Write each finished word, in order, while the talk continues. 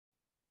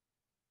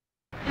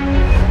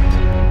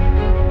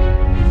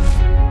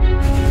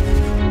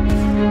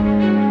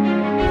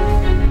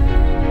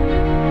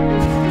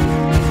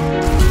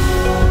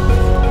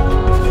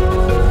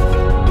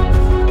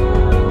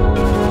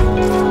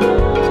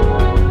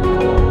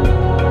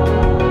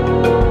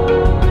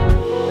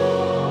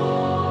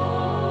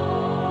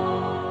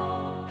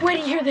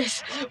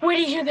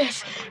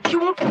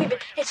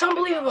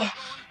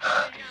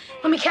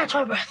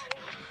catch my breath.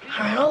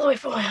 I ran all the way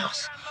from my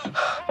house.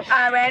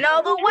 I ran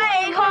all the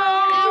way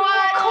home.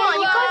 Come on,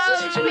 you guys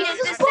listen to me.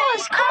 This is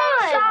bus. Come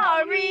on.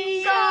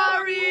 Sorry.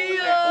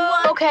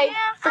 Okay,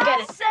 forget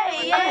it. I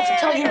don't have to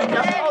tell you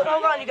nothing. Hold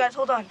on, you guys.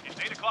 Hold on.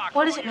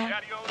 What is it, man?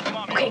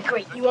 Okay,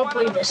 great. You won't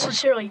believe this.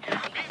 Sincerely.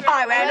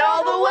 I ran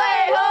all the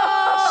way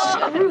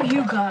home. Screw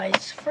you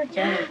guys.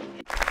 Forget it.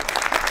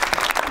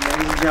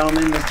 Ladies and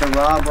gentlemen, Mr.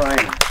 Rob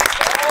Reiner.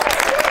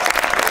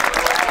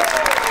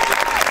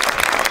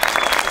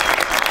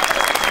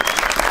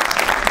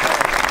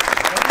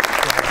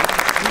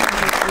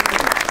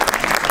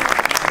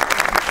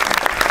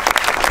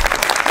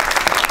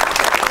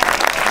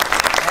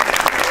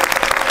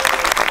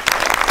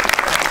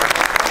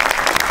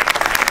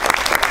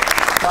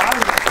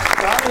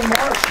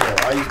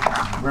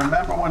 I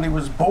remember when he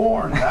was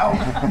born. Now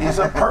he's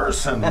a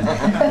person.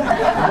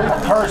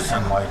 A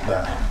person like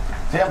that.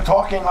 See, I'm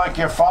talking like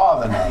your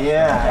father now.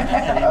 Yeah.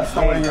 That's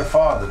the way your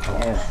father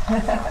talks.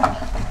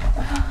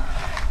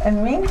 In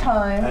the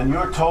meantime... And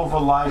you're Tova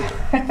Lighter.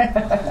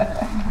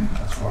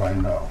 That's what I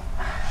know.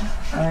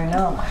 I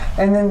know.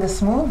 And then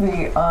this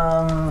movie,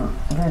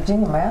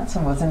 Virginia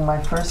Madsen was in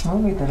my first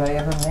movie that I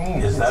ever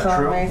made. Is that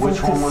true?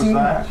 Which one was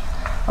that?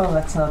 Oh,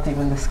 let's not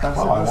even discuss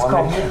it. It Well, was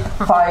called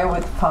Fire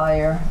with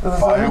Fire. It was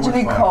Fire originally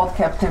with Fire. called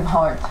Captive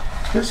Heart.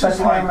 This But is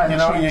like, Freeman you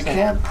know, you changed it.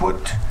 can't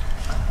put...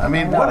 I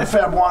mean, what if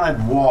I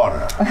wanted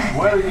water?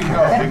 Where do you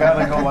go? You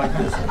gotta go like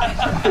this.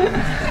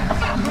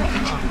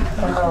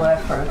 A little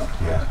effort.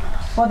 Yeah.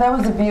 Well, that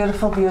was a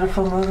beautiful,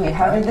 beautiful movie.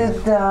 How did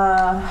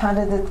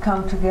it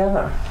come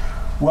together?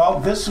 Well,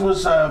 this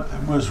was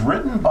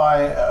written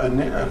by a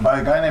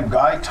guy named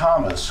Guy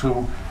Thomas,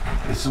 who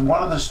is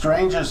one of the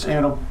strangest,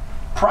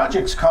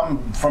 projects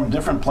come from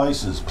different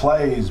places,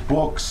 plays,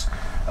 books,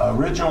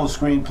 original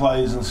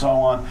screenplays, and so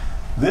on.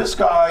 This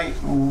guy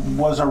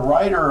was a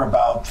writer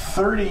about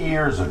 30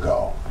 years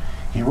ago.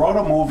 He wrote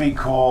a movie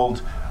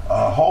called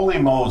Holy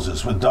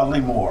Moses with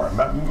Dudley Moore.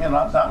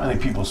 Not many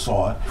people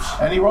saw it.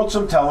 And he wrote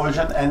some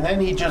television, and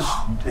then he just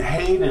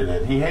hated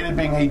it.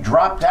 He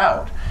dropped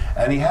out.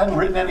 And he hadn't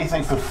written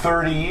anything for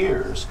 30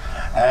 years.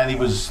 And he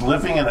was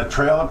living in a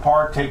trailer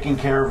park taking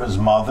care of his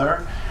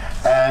mother.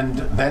 And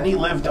then he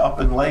lived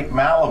up in Lake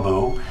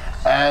Malibu,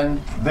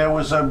 and there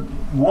was a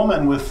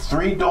woman with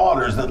 3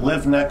 daughters that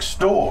lived next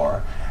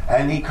door,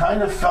 and he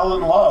kind of fell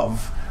in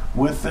love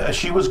with,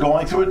 she was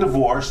going through a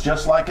divorce,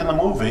 just like in the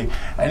movie,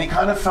 and he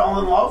kind of fell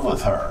in love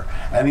with her.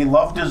 And he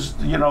loved his,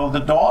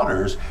 the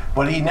daughters,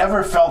 but he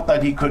never felt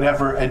that he could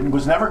ever, and it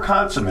was never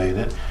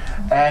consummated.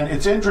 And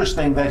it's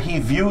interesting that he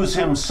views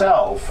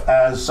himself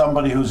as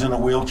somebody who's in a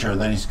wheelchair,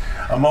 that he's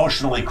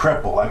emotionally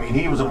crippled. I mean,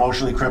 he was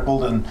emotionally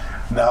crippled, and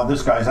now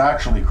this guy's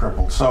actually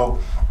crippled. So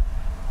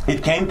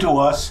it came to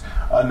us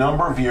a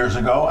number of years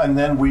ago, and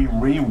then we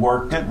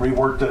reworked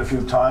it a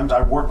few times.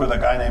 I worked with a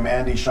guy named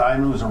Andy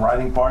Shine, who's a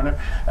writing partner,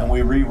 and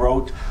we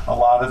rewrote a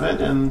lot of it,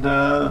 and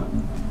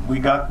we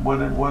got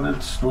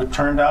what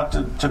turned out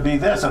to be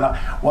this. And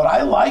what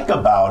I like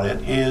about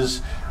it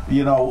is,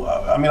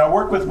 I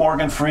work with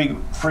Morgan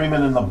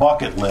Freeman in The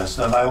Bucket List,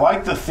 and I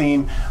like the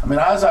theme.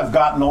 As I've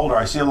gotten older,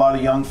 I see a lot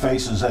of young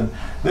faces, and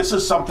this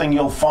is something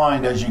you'll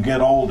find as you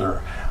get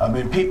older.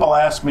 People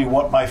ask me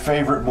what my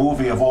favorite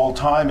movie of all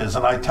time is,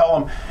 and I tell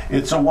them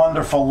It's a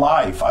Wonderful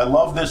Life. I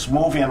love this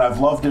movie, and I've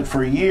loved it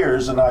for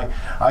years, and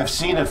I've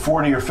seen it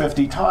 40 or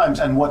 50 times.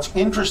 And what's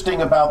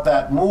interesting about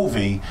that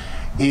movie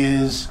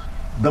is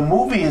the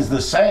movie is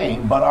the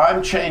same, but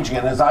I'm changing.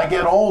 And as I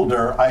get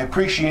older, I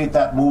appreciate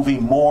that movie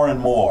more and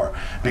more,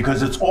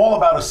 because it's all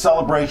about a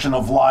celebration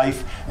of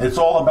life. It's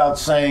all about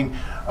saying,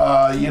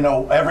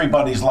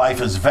 everybody's life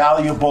is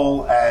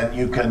valuable, and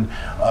you can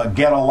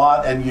get a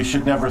lot, and you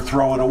should never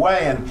throw it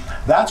away. And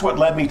that's what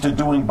led me to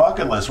doing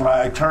Bucket List. When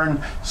I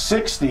turned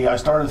 60, I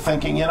started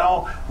thinking,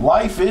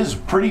 life is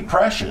pretty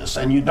precious,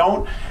 and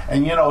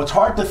it's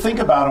hard to think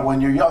about it when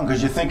you're young,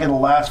 because you think it'll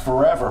last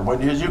forever.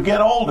 But as you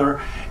get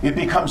older, it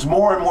becomes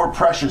more and more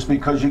precious,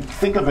 because you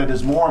think of it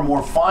as more and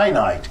more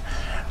finite.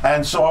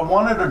 And so I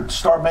wanted to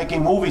start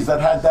making movies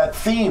that had that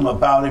theme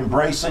about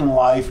embracing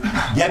life,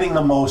 getting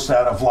the most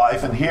out of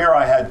life. And here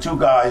I had 2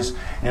 guys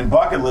in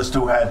Bucket List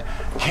who had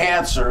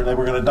cancer, and they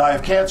were going to die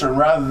of cancer. And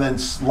rather than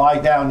lie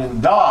down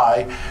and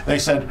die, they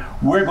said,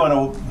 we're going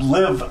to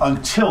live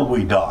until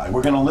we die.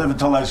 We're going to live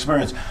until that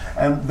experience.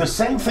 And the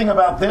same thing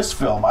about this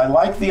film. I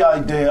like the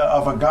idea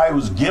of a guy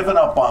who's given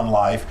up on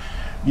life.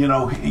 He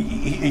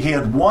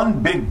had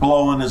one big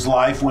blow in his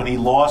life when he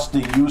lost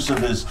the use of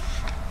his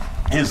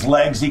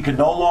legs. He could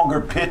no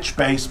longer pitch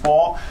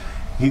baseball.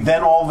 He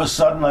then all of a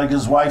sudden, like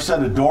his wife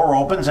said, a door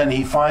opens and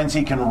he finds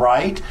he can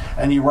write,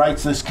 and he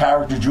writes this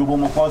character, Jubal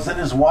McClellan. Then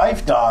his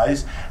wife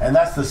dies, and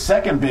that's the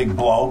second big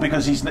blow,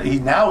 because he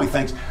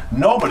thinks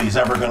nobody's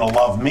ever going to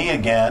love me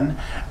again,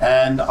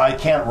 and I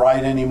can't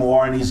write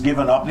anymore, and he's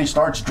given up, and he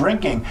starts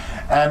drinking.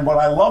 And what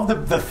I love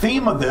the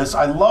theme of this,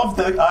 I love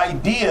the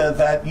idea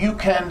that you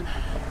can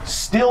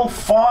still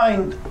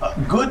find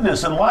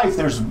goodness in life.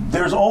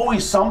 There's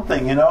always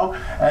something, you know.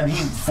 And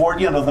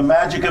the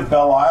Magic of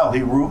Belle Isle,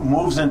 he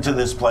moves into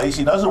this place.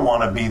 He doesn't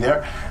want to be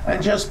there,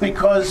 and just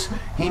because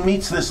he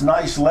meets this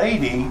nice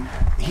lady,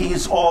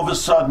 he's all of a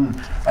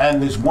sudden,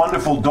 and his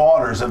wonderful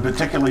daughters, and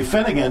particularly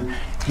Finnegan,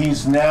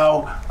 he's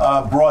now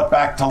brought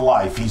back to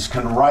life. He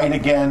can write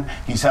again.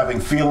 He's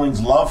having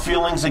love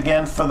feelings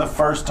again for the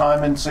first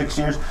time in 6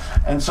 years.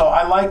 And so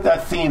I like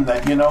that theme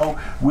that, you know,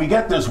 we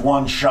get this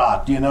one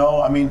shot, you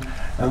know. I mean,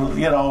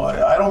 you know,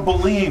 I don't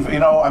believe, you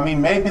know, I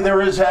mean, maybe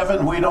there is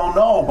heaven, we don't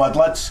know, but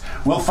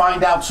we'll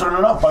find out soon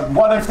enough. But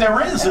what if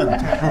there isn't?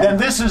 Then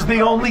this is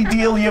the only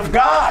deal you've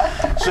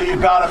got. So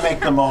you've got to make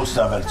the most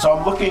of it. So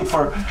I'm looking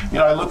for, you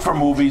know, I look for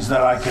movies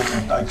that I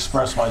can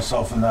express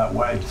myself in that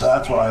way. So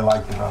that's what I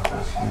liked about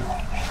this.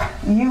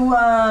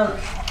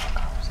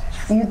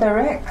 You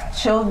direct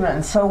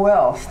children so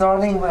well,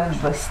 starting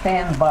with the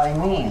Stand By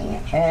Me,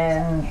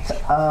 and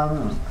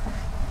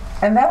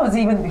that was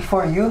even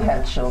before you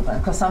had children,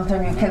 because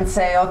sometimes you can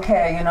say,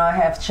 okay, you know, I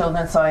have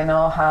children, so I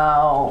know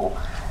how,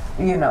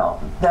 you know,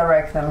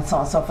 direct them and so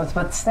on and so forth.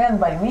 But Stand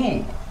By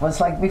Me was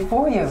like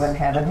before you even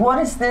had it.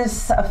 What is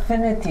this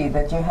affinity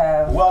that you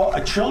have? Well,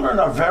 children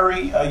are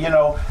very, you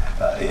know,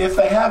 if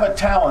they have a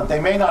talent,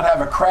 they may not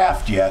have a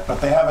craft yet,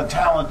 but they have a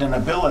talent and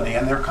ability,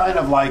 and they're kind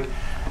of like,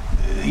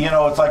 you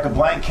know, it's like a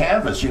blank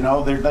canvas, you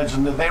know. They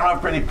don't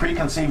have any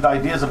preconceived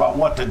ideas about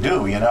what to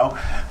do, you know.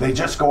 They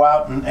just go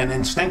out and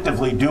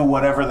instinctively do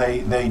whatever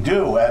they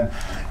do. And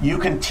you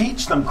can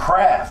teach them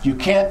craft. You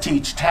can't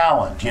teach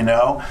talent, you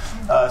know.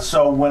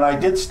 So when I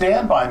did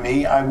Stand By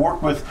Me, I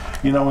worked with,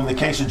 you know, in the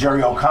case of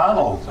Jerry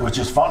O'Connell, which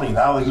is funny.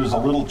 Now he was a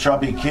little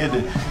chubby kid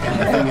in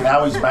the thing, and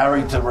now he's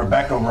married to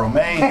Rebecca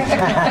Romaine,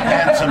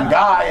 handsome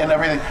guy and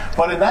everything.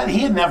 But in that, he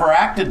had never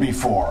acted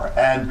before.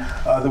 And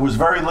there was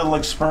very little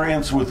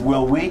experience with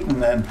Will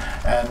Wheaton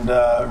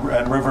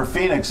and River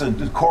Phoenix,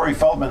 and Corey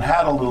Feldman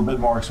had a little bit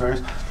more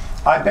experience.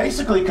 I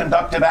basically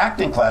conducted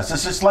acting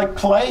classes. It's like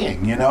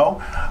playing, you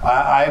know.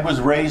 I was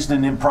raised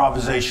in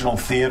improvisational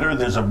theater.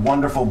 There's a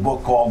wonderful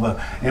book called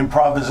The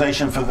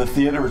Improvisation for the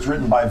Theater. It's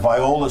written by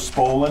Viola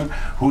Spolin,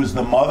 who is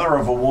the mother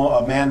of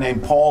a man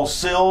named Paul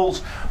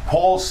Sills.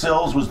 Paul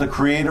Sills was the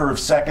creator of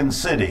Second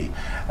City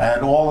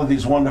and all of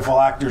these wonderful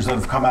actors that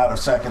have come out of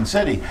Second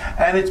City.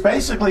 And it's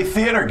basically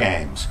theater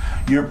games.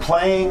 You're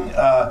playing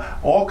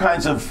all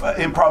kinds of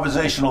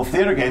improvisational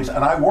theater games,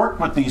 and I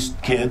worked with these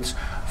kids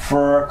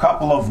for a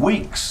couple of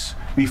weeks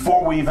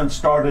before we even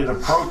started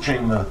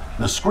approaching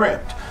the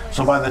script.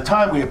 So by the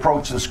time we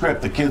approached the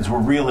script, the kids were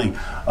really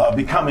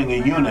becoming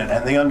a unit,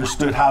 and they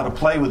understood how to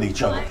play with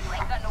each other.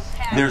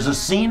 There's a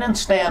scene in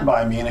Stand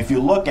By Me, and if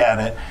you look at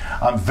it,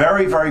 I'm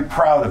very, very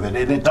proud of it.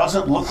 And it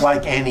doesn't look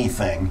like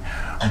anything,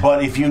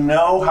 but if you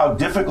know how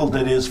difficult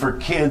it is for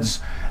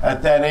kids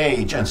at that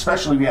age, and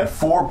especially we had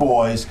 4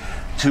 boys,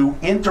 to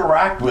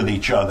interact with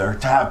each other,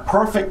 to have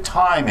perfect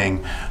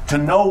timing, to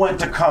know when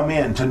to come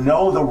in, to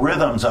know the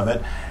rhythms of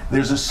it.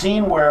 There's a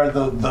scene where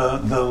the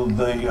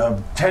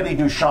Teddy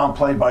Duchamp,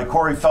 played by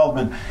Corey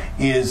Feldman,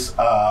 is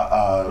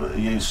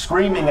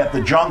screaming at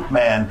the junk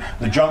man.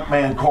 The junk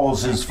man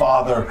calls his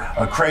father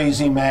a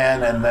crazy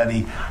man, and that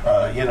he,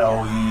 you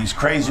know, he's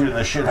crazier than a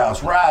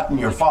shithouse rat, and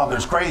your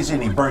father's crazy,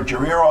 and he burnt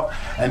your ear off.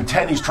 And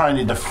Teddy's trying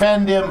to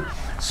defend him,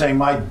 saying,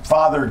 my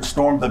father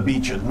stormed the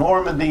beach at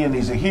Normandy, and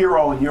he's a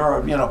hero, and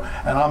you're, you know,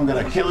 and I'm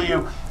going to kill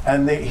you.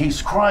 And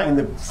he's crying.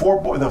 The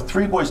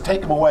 3 boys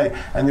take him away,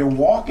 and they're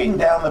walking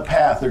down the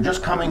path. They're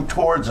just coming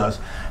towards us,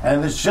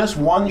 and it's just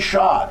one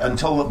shot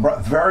until the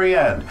very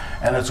end.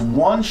 And it's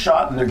one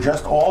shot, and they're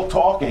just all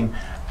talking.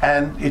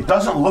 And it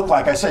doesn't look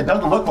like, I say, it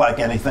doesn't look like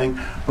anything,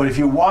 but if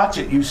you watch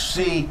it, you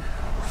see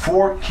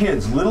 4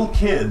 kids, little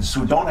kids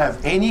who don't have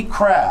any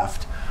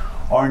craft,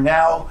 are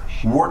now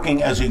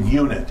working as a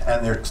unit,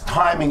 and their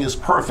timing is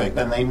perfect,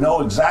 and they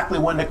know exactly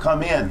when to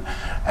come in.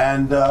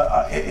 And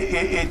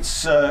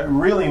it's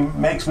really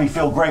makes me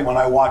feel great when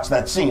I watch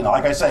that scene.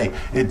 Like I say,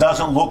 it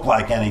doesn't look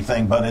like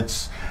anything, but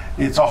it's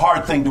a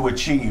hard thing to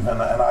achieve, and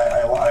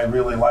I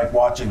really like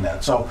watching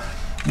that. So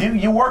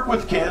you work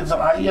with kids, and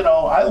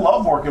I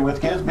love working with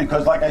kids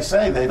because, like I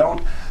say, they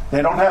don't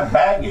have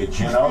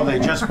baggage, you know. They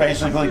just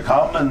basically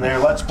come and they're,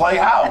 let's play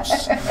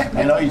house.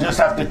 You know, you just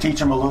have to teach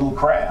them a little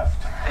craft.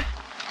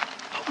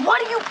 Why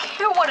do you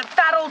care what a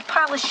fat old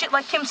pile of shit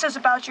like him says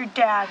about your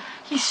dad?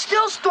 He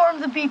still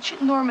stormed the beach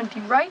at Normandy,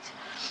 right?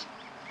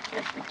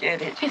 Yeah,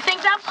 forget it. You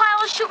think that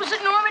pile of shit was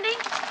at Normandy?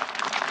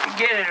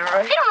 Forget it, all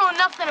right? You don't know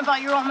nothing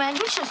about your old man.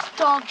 He's just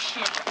dog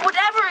shit.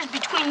 Whatever is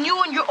between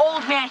you and your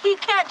old man, he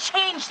can't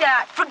change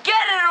that. Forget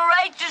it, all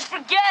right? Just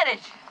forget it.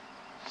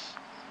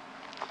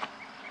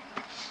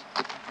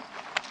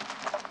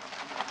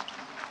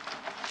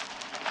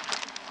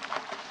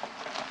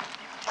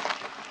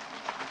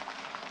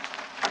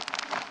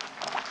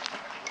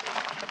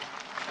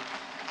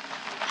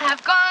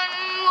 Have gun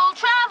will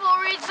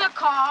travel reads the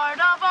card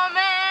of a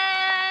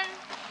man.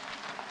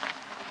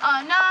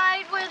 A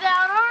knight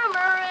without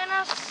armor in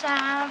a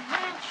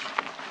savage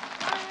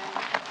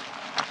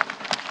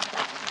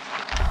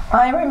land.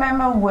 I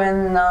remember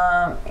when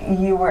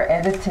you were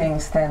editing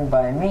Stand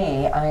By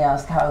Me, I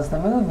asked, how's the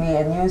movie?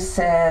 And you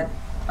said,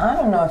 I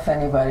don't know if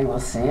anybody will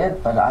see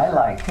it, but I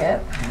like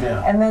it.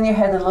 Yeah. And then you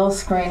had a little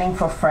screening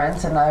for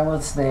friends, and I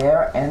was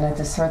there, and at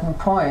a certain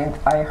point,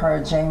 I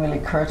heard Jamie Lee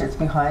Curtis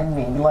behind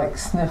me, like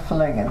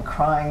sniffling and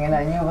crying, and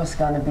I knew it was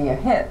going to be a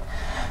hit.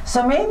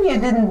 So maybe you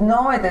didn't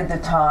know it at the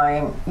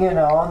time, you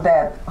know,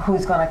 that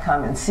who's going to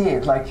come and see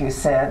it, like you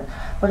said.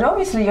 But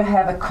obviously you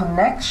have a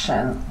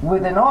connection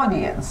with an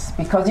audience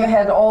because you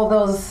had all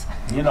those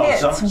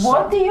hits.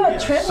 What do you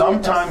attribute?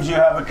 Sometimes you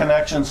have a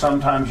connection,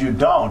 sometimes you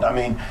don't. I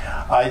mean,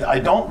 I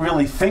don't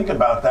really think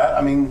about that.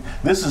 I mean,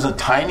 this is a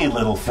tiny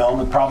little film.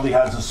 It probably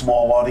has a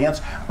small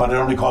audience, but it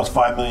only cost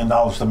 $5 million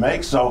to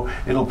make, so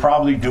it'll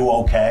probably do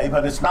okay.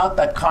 But it's not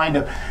that kind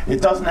of,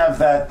 it doesn't have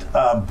that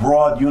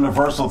broad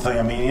universal thing.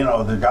 I mean, you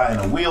know, the guy in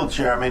a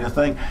wheelchair, I mean, the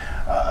thing,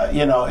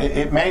 you know,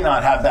 it may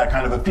not have that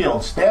kind of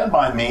appeal. Stand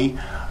By Me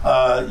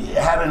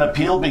had an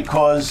appeal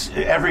because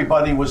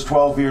everybody was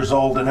 12 years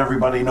old and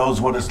everybody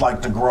knows what it's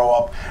like to grow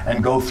up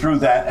and go through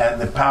that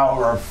and the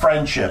power of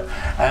friendship.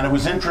 And it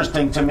was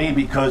interesting to me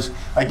because,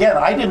 again,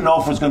 I didn't know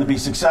if it was going to be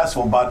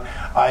successful, but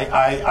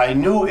I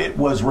knew it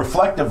was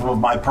reflective of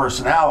my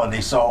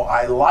personality, so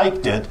I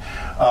liked it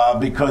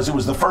because it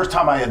was the first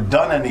time I had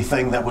done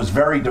anything that was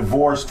very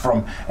divorced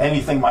from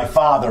anything my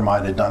father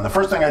might have done. The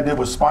first thing I did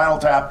was Spinal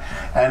Tap,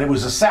 and it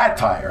was a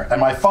satire.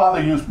 And my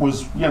father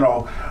was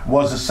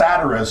a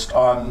satirist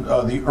on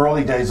the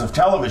early days of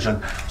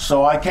television,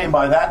 so I came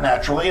by that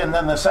naturally. And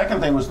then the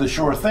second thing was The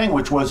Sure Thing,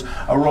 which was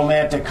a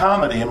romantic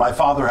comedy, and my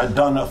father had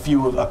done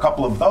a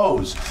couple of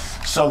those.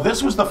 So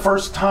this was the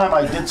first time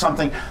I did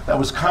something that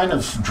was kind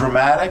of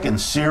dramatic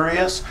and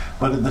serious,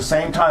 but at the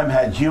same time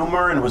had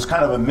humor, and it was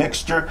kind of a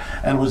mixture,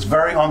 and was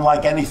very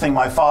unlike anything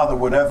my father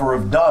would ever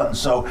have done.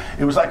 So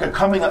it was like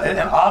and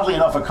oddly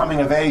enough, a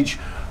coming of age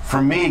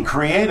for me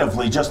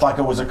creatively, just like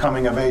it was a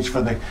coming of age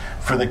for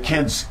the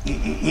kids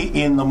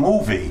in the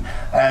movie.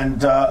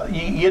 And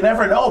you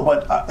never know,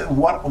 but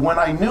when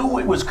I knew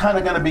it was kind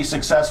of going to be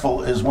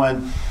successful is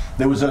when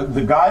there was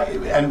the guy,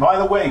 and by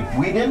the way,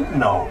 we didn't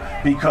know,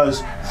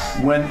 because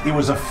when it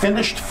was a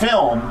finished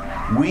film,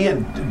 we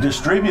had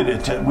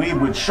distributed it we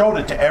would showed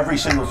it to every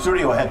single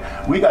studio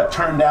head. We got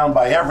turned down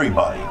by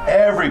everybody.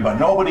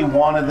 Nobody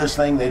wanted this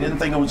thing. They didn't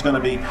think it was going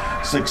to be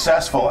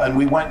successful, and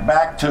we went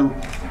back to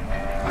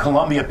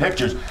Columbia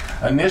Pictures.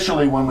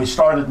 Initially, when we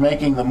started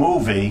making the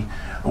movie,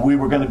 we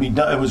were going to be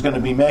it was going to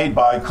be made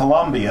by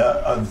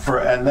Columbia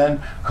and then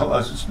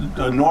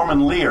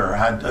Norman Lear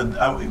had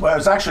it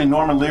was actually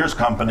Norman Lear's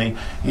company.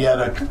 He had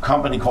a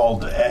company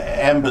called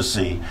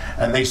Embassy,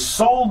 and they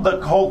sold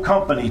the whole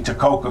company to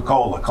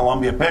Coca-Cola,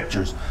 Columbia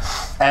Pictures,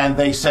 and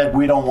they said,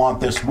 we don't want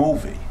this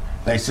movie.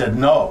 They said,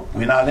 no,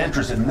 we're not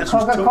interested. And this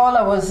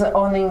Coca-Cola was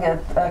owning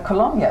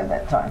Columbia at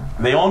that time.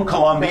 They owned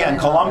Columbia, and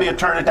Columbia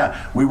turned it down.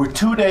 We were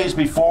 2 days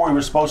before we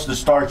were supposed to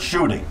start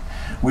shooting.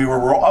 We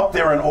were up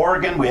there in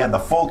Oregon. We had the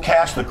full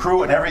cast, the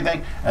crew, and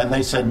everything. And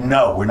they said,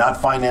 no, we're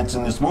not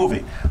financing this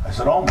movie. I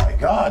said, oh, my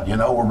God,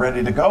 we're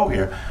ready to go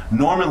here.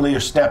 Norman Lear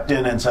stepped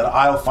in and said,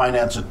 I'll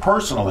finance it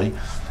personally.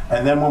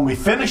 And then when we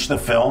finished the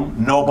film,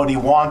 nobody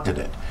wanted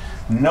it.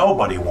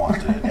 Nobody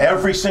wanted it.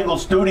 Every single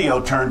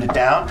studio turned it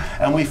down,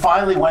 and we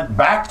finally went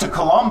back to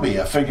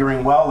Columbia,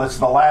 figuring, well, it's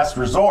the last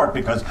resort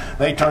because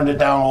they turned it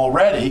down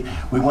already.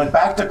 We went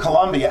back to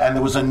Columbia, and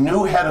there was a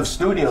new head of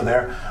studio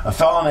there, a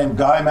fellow named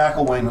Guy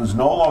McElwain, who's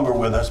no longer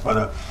with us, but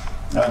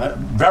a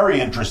very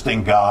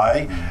interesting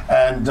guy,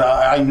 and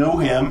I knew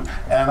him,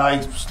 and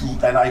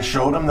I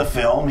showed him the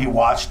film. He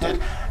watched it,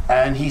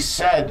 and he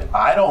said,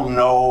 I don't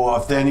know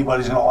if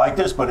anybody's going to like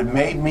this, but it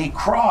made me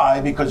cry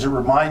because it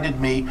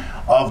reminded me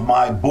of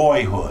my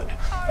boyhood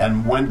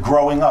and when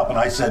growing up. And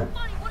I said,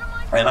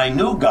 and I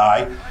knew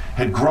Guy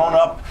had grown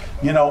up,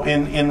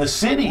 in the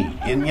city.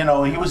 He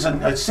was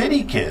a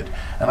city kid.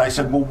 And I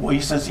said, well,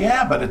 he says,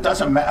 yeah, but it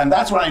doesn't matter. And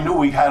that's when I knew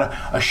we had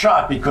a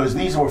shot, because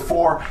these were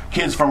 4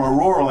 kids from a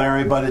rural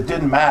area, but it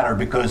didn't matter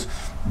because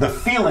the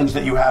feelings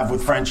that you have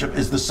with friendship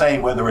is the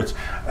same, whether it's,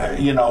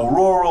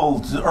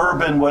 rural,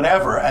 urban,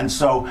 whatever. And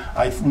so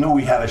I knew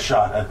we had a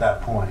shot at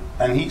that point.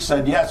 And he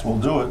said, yes, we'll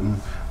do it. And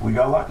we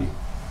got lucky.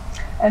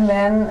 And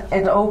then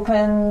it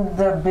opened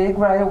big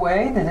right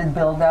away? Did it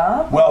build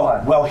up?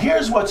 Well,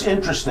 here's what's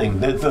interesting.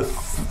 The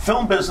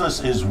film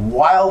business is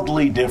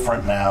wildly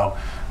different now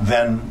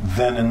than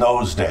in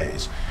those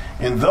days.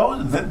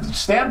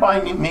 Stand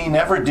By Me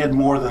never did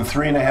more than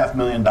 $3.5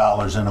 million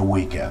in a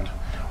weekend.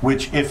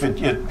 Which, if it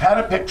had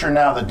a picture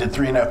now that did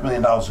 $3.5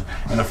 million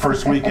in the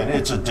first weekend,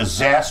 it's a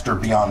disaster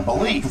beyond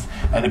belief,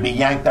 and it'd be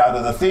yanked out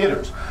of the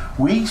theaters.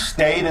 We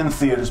stayed in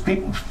theaters.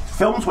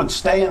 Films would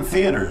stay in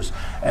theaters,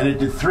 and it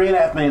did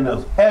 $3.5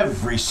 million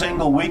every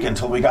single week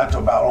until we got to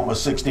about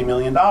almost $60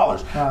 million.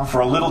 Wow.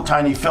 For a little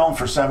tiny film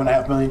for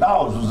 $7.5 million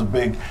was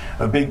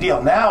a big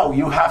deal. Now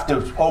you have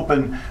to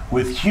open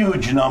with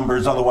huge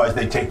numbers, otherwise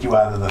they take you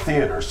out of the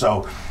theater.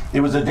 So it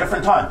was a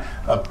different time.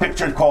 A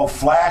picture called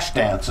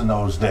Flashdance in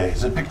those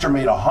days. A picture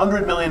made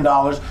 $100 million,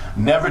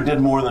 never did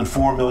more than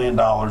 $4 million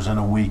in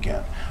a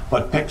weekend.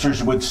 but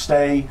pictures would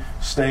stay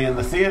in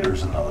the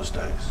theaters in those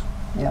days.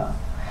 Yeah.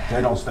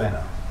 They don't stay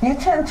now. You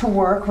tend to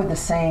work with the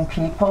same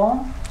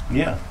people.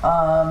 Yeah.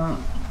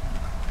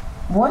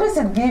 What does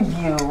it give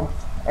you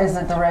as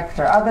a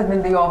director, other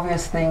than the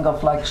obvious thing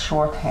of like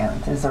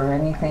shorthand? Is there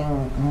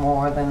anything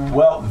more than...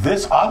 Well,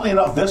 oddly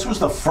enough, this was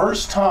the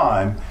first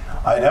time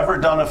I'd ever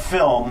done a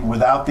film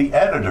without the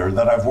editor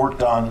that I've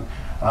worked on.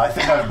 I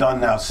think I've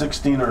done now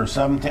 16 or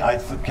 17, I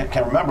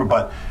can't remember,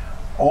 but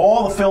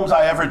all the films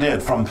I ever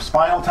did, from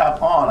Spinal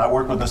Tap on, I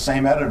worked with the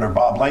same editor,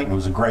 Bob Layton,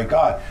 who's a great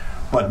guy.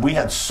 But we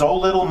had so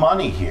little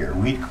money here,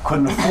 we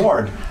couldn't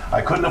afford,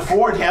 I couldn't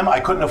afford him, I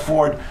couldn't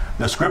afford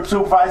the script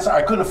supervisor,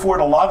 I couldn't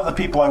afford a lot of the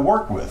people I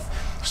worked with.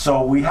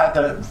 So we had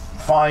to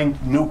find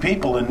new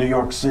people in New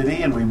York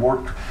City, and we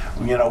worked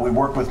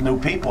with new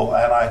people,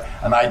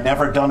 and I'd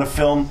never done a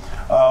film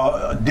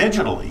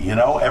digitally,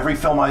 every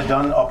film I'd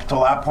done up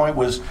till that point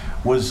was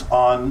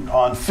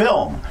on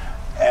film.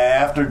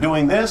 After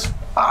doing this,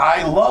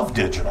 I love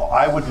digital.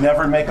 I would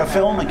never make a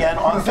film again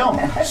on film.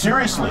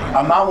 Seriously,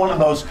 I'm not one of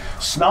those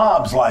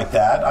snobs like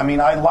that. I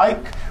mean, I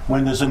like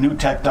when there's a new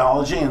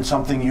technology and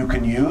something you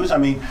can use. I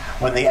mean,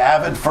 when the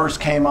Avid first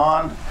came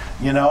on,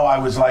 I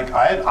was like,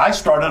 I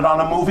started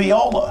on a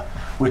Moviola,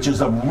 which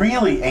is a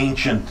really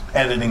ancient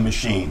editing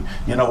machine,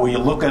 where you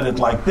look at it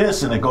like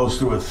this and it goes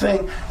through a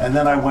thing. And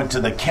then I went to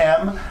the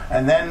Chem,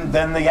 and then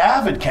the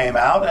Avid came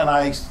out, and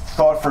I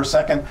thought for a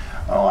second,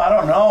 oh, I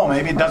don't know,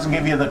 maybe it doesn't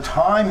give you the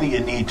time that you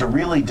need to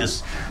really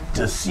just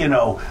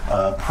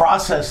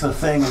process the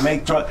thing and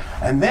make.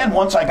 And then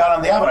once I got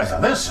on the Avid, I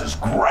said, this is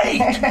great.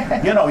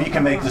 You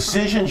can make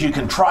decisions, you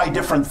can try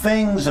different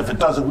things. If it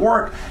doesn't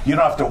work, you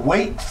don't have to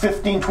wait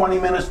 15, 20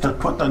 minutes to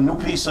put the new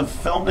piece of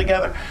film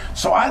together.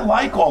 So I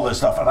like all this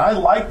stuff, and I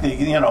like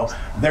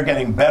they're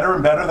getting better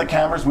and better, the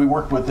cameras. We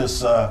worked with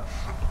this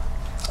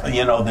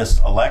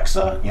this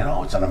Alexa,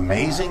 it's an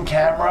amazing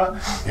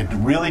camera. It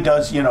really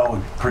does, it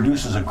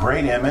produces a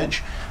great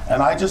image,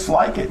 and I just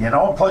like it,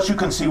 Plus you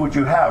can see what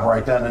you have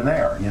right then and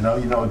there, you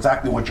know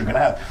exactly what you're going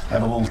to have. You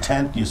have a little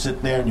tent, you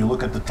sit there and you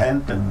look at the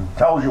tent and it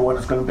tells you what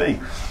it's going to be.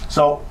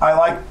 So I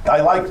like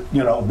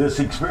this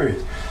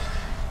experience.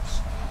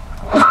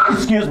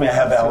 Excuse me, I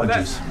have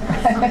allergies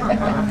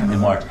in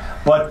March.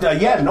 But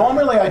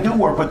normally I do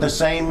work with the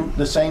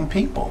same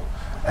people.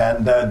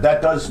 And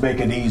that does make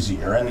it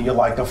easier, and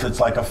it's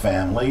like a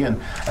family. And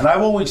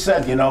I've always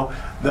said,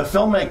 the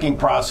filmmaking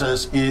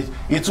process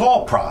it's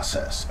all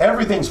process.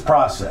 Everything's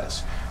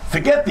process.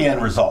 Forget the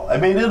end result. I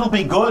mean, it'll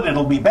be good,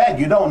 it'll be bad,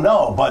 you don't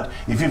know. But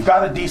if you've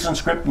got a decent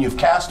script and you've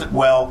cast it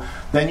well,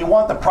 then you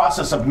want the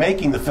process of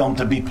making the film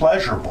to be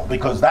pleasurable,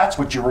 because that's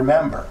what you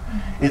remember.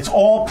 It's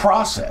all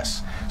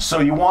process. So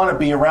you want to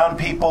be around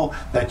people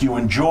that you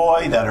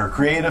enjoy, that are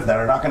creative, that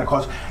are not going to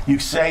cause. You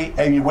say,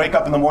 and you wake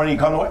up in the morning, you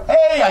come to,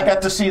 hey, I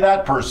got to see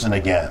that person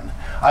again.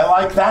 I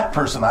like that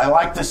person. I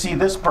like to see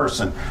this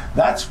person.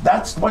 That's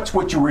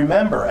what you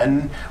remember.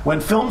 And when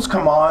films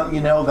come on,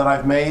 that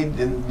I've made,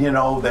 and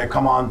they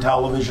come on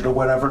television or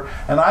whatever,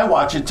 and I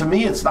watch it. To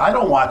me, I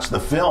don't watch the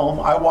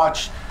film. I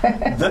watch.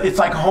 It's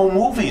like home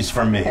movies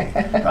for me.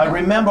 I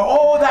remember.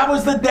 Oh, that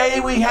was the day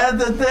we had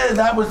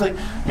that was the.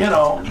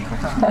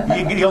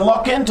 You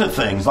look into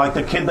things like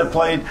the kid that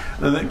played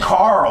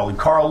Carl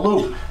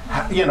Luke.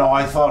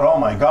 I thought, oh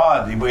my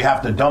God, we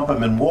have to dump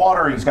him in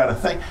water. He's got a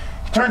thing.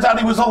 Turns out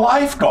he was a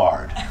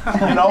lifeguard.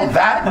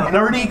 That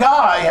nerdy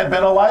guy had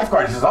been a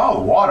lifeguard. He says, oh,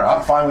 the water,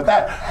 I'm fine with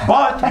that.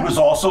 But he was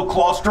also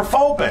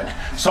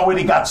claustrophobic. So when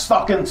he got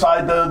stuck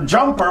inside the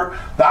jumper,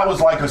 that was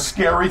like a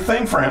scary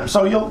thing for him.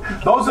 So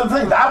those are the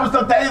things. That was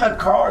the day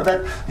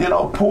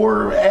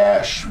poor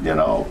Ash, weird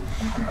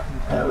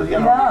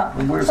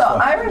So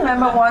stuff. I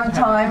remember one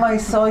time I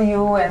saw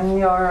you and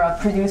your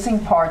producing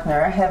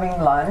partner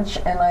having lunch,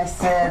 and I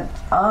said,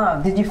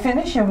 did you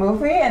finish your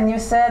movie? And you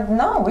said,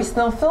 no, we're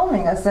still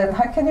filming. I said,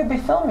 how can you be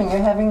filming?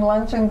 You're having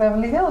lunch in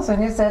Beverly Hills.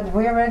 And you said,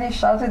 we already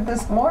shot it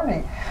this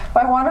morning.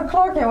 By 1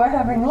 o'clock you were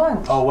having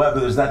lunch. Oh, well,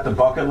 is that the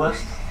bucket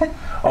list?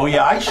 Oh,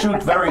 yeah, I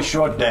shoot very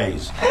short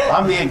days.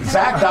 I'm the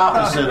exact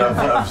opposite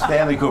of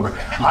Stanley Kubrick.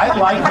 I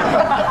like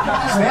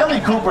Stanley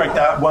Kubrick,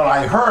 what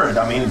I heard,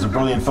 he's a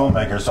brilliant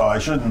filmmaker, so I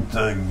shouldn't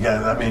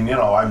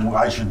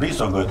I should be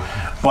so good.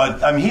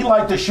 But, he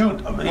liked to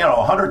shoot,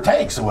 100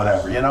 takes or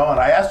whatever, and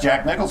I asked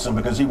Jack Nicholson,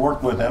 because he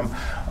worked with him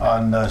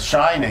on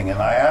Shining, and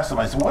I asked him,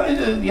 I said,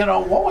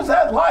 what was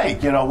that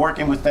like,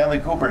 working with Stanley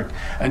Kubrick?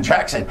 And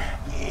Jack said,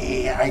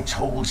 I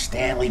told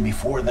Stanley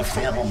before the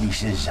film, he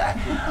says,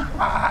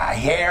 I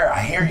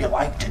hear you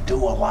like to do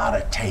a lot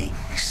of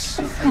takes.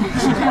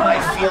 My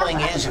feeling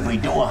is if we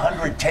do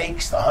 100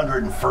 takes, the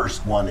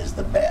 101st one is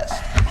the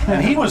best.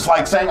 And he was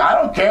like saying, I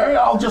don't care,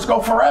 I'll just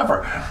go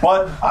forever.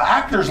 But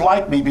actors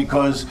like me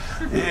because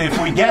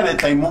if we get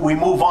it, we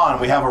move on.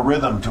 We have a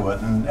rhythm to it.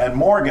 And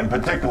Morgan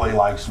particularly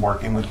likes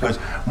working with, because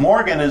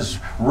Morgan is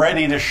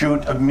ready to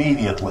shoot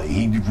immediately.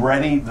 He's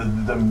ready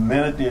the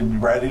minute he's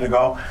ready to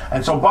go.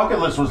 And so Bucket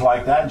List was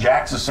like that.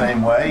 Jack's the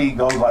same way. He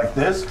goes like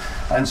this.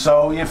 And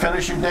so you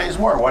finish your day's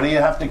work. What do you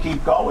have to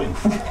keep going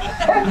for?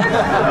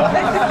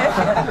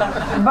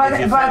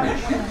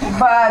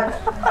 But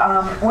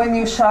when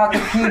you shot A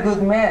Few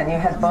Good Men, you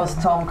had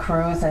both Tom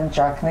Cruise and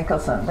Jack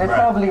Nicholson. They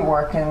probably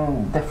work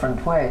in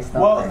different ways,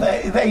 don't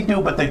they? They do,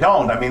 but they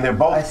don't. I mean, they're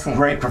both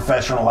great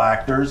professional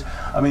actors.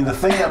 I mean, the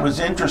thing that was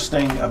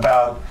interesting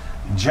about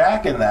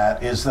Jack in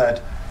that is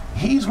that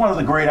he's one of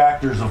the great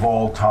actors of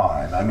all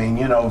time. I mean,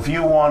 you know, if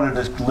you wanted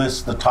to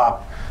list the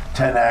top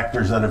 10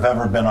 actors that have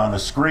ever been on the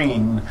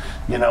screen,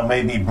 you know,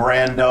 maybe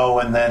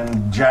Brando and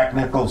then Jack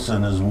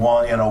Nicholson is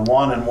one, you know,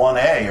 1 and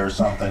 1A or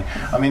something.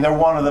 I mean, they're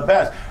one of the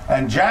best.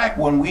 And Jack,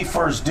 when we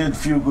first did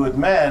Few Good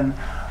Men,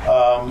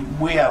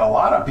 we had a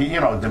lot of people, you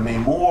know, Demi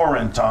Moore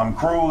and Tom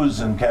Cruise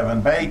and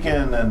Kevin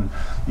Bacon and,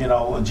 you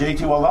know,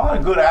 JT, well, a lot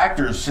of good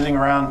actors sitting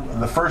around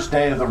the first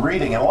day of the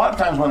reading. And a lot of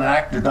times when an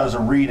actor does a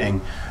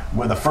reading,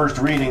 with the first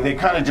reading, they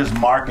kind of just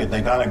mark it.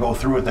 They kind of go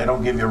through it. They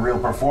don't give you a real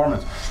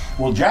performance.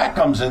 Well, Jack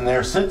comes in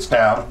there, sits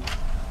down,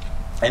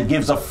 and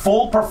gives a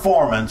full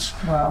performance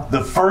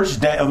the first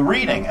day of the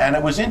reading. And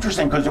it was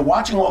interesting because you're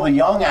watching all the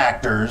young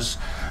actors.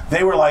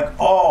 They were like,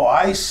 oh,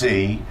 I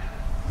see.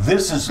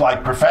 This is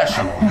like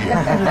professional here.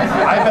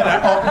 I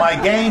better up my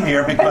game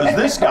here because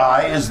this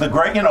guy is the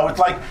great, you know, it's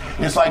like,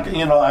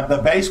 you know, the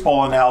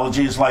baseball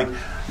analogy is like,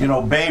 you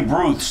know, Babe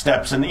Ruth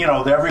steps in, you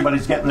know,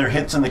 everybody's getting their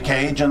hits in the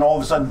cage, and all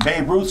of a sudden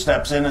Babe Ruth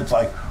steps in. It's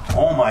like,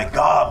 oh my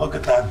God, look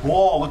at that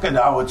ball! Look at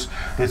how it's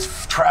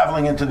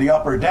traveling into the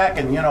upper deck,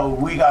 and you know,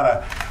 we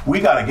gotta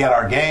get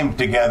our game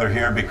together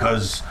here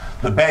because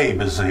the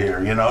Babe is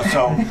here, you know.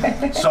 So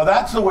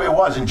that's the way it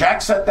was, and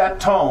Jack set that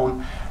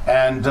tone,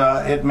 and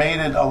it made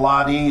it a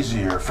lot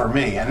easier for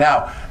me. And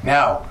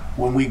now.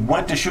 When we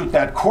went to shoot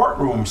that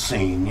courtroom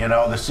scene, you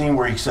know, the scene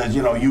where he says,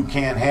 you know, you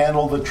can't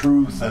handle the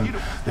truth, and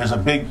there's a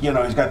big, you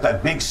know, he's got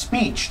that big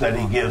speech that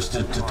he gives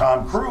to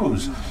Tom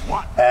Cruise.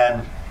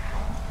 And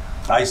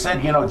I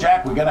said, you know,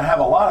 Jack, we're going to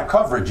have a lot of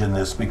coverage in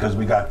this because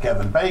we got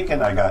Kevin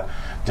Bacon, I got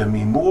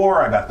Demi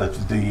Moore, I got the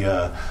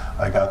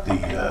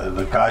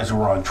guys who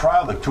were on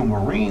trial, the 2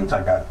 Marines,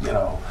 I got, you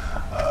know,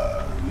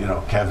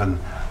 Kevin,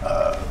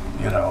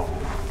 you know,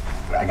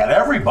 I got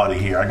everybody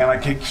here. I'm gonna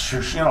kick,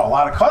 you know, a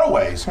lot of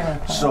cutaways.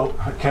 So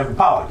Kevin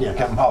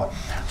Pollak.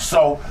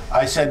 So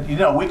I said, you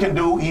know, we can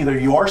do either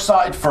your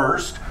side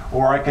first,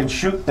 or I can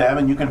shoot them,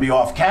 and you can be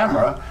off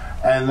camera,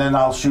 and then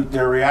I'll shoot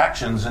their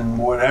reactions and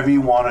whatever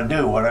you want to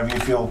do, whatever you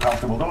feel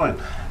comfortable doing.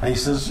 And he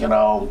says, you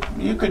know,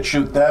 you could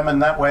shoot them,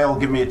 and that way it'll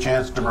give me a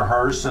chance to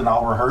rehearse, and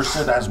I'll rehearse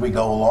it as we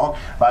go along.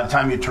 By the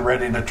time you're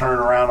ready to turn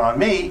around on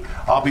me,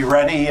 I'll be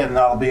ready and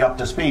I'll be up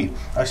to speed.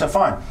 I said,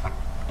 fine.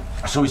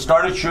 So we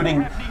started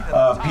shooting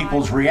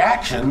people's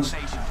reactions,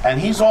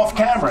 and he's off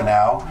camera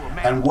now,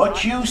 and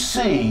what you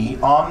see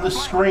on the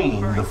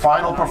screen, the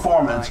final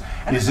performance,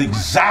 is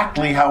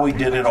exactly how we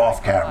did it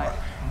off camera.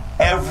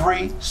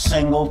 Every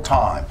single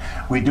time.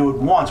 We do it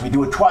once, we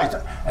do it twice,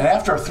 and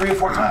after 3 or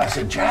 4 times I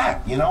said,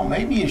 Jack, you know,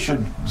 maybe you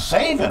should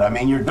save it. I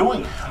mean, you're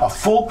doing a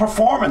full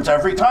performance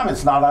every time.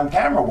 It's not on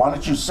camera. Why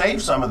don't you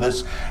save some of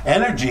this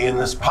energy and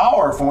this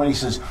power for when he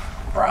says,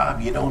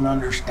 Rob, you don't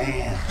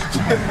understand. He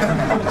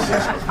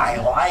says, I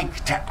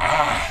like to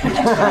act.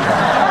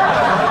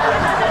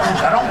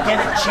 I don't get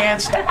a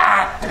chance to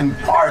act in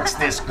parts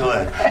this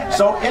good.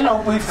 So, you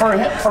know,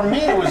 for me,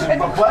 it was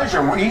a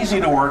pleasure. We're easy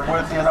to work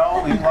with, you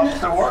know. He loves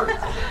to work.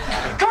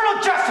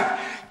 Colonel Jessup,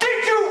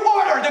 did you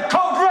order the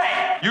code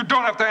red? You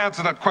don't have to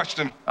answer that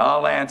question.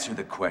 I'll answer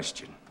the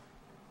question.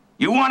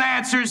 You want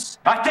answers?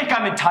 I think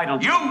I'm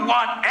entitled. You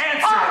want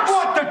answers? I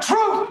want the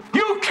truth!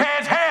 You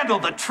can't handle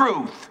the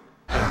truth.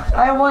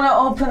 I want to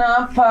open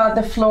up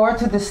the floor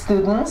to the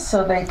students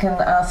so they can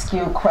ask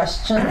you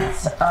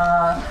questions.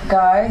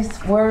 Guys,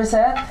 where is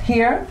that?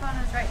 Here? The phone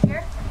is right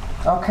here.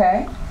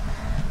 Okay.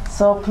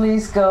 So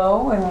please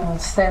go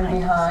and stand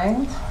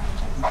behind.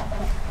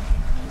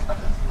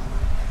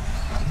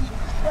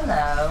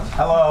 Hello.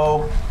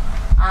 Hello.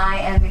 I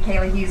am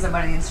Michaela Hughes. I'm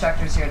one of the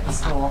instructors here at the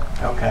school.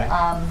 Okay.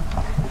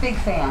 Big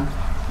fan.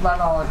 Love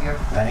all of your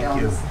Thank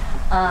films. you.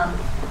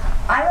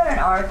 I wrote an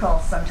article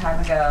some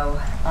time ago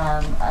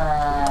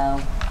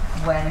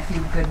when A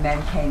Few Good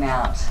Men came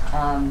out.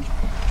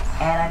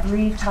 And I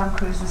believe Tom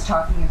Cruise was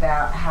talking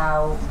about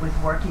how, with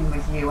working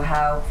with you,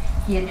 how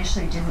he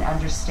initially didn't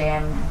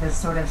understand the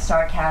sort of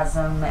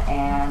sarcasm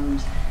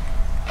and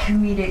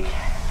comedic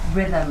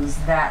rhythms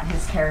that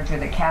his character,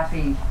 that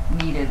Kathy,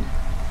 needed.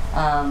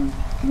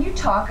 Can you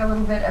talk a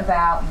little bit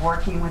about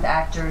working with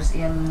actors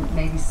in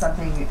maybe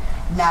something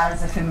not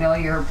as a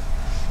familiar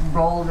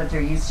role that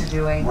they're used to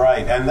doing?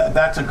 Right, and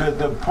that's a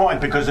good point,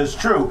 because it's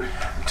true.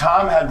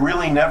 Tom had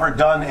really never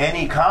done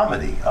any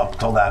comedy up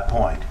till that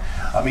point.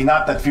 I mean,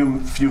 not that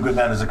Few Good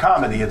Men is a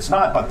comedy, it's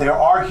not, but there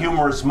are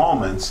humorous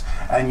moments,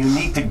 and you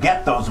need to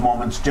get those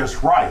moments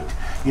just right.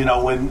 You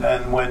know, when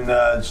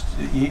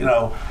you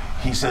know,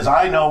 he says,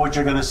 I know what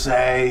you're going to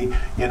say,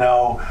 you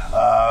know,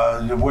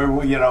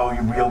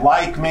 you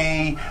like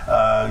me,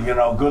 you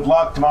know, good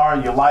luck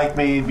tomorrow, you like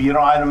me, but, you know,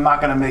 I'm not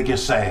going to make you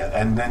say it.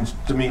 And then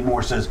Demi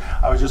Moore says,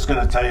 I was just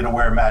going to tell you to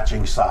wear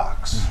matching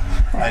socks.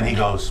 And he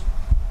goes,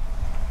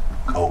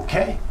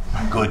 okay,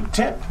 good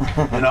tip.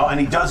 You know, and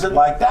he does it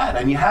like that.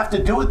 And you have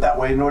to do it that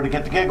way in order to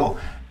get the giggle.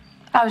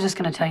 I was just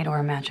going to tell you to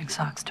wear matching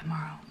socks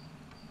tomorrow.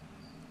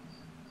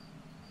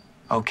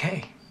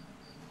 Okay,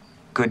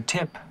 good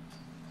tip.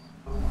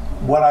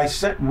 What I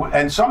said,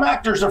 and some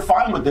actors are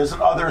fine with this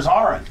and others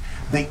aren't.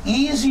 The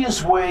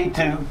easiest way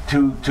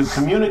to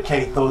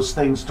communicate those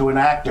things to an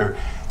actor,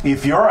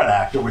 if you're an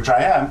actor, which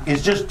I am,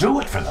 is just do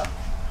it for them.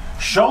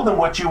 Show them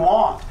what you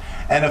want.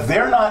 And if they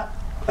don't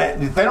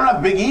have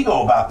a big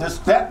ego about this,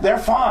 they're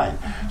fine.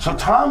 So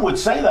Tom would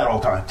say that all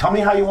the time. Tell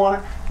me how you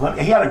want it.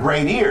 He had a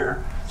great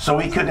ear, so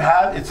he could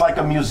have, it's like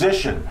a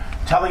musician,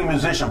 telling a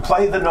musician,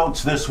 play the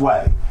notes this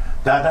way.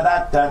 Da da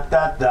da da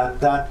da da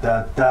da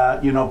da da.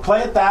 You know,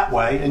 play it that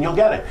way, and you'll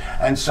get it.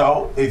 And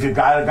so, if you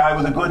got a guy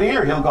with a good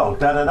ear, he'll go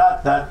da da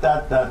da da da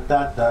da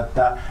da da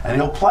da, and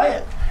he'll play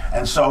it.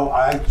 And so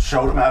I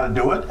showed him how to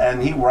do it,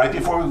 and he right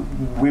before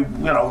we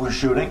were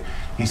shooting,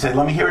 he said,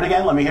 "Let me hear it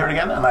again. Let me hear it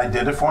again." And I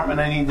did it for him, and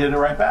then he did it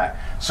right back.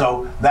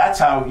 So that's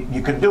how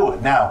you can do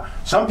it. Now,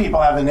 some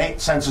people have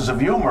innate senses of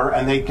humor,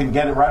 and they can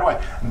get it right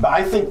away. But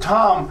I think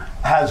Tom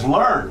has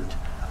learned.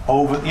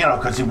 Over, you know,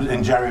 because he was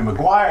in Jerry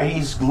Maguire,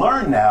 he's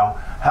learned now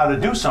how to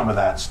do some of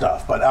that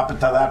stuff. But up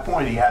until that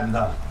point, he hadn't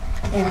done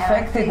it. In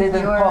fact, he did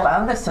in Paul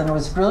Anderson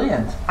was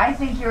brilliant. I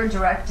think your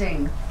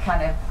directing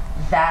kind of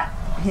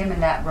him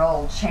in that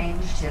role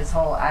changed his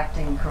whole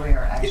acting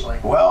career, actually.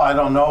 Well, I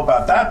don't know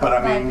about that, but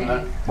I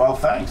mean, well,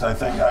 thanks. I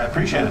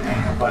appreciate it.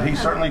 But he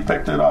certainly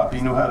picked it up.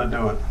 He knew how to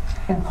do it.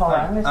 In Paul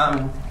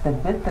Anderson, the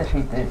bit that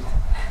he did.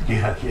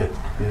 Yeah.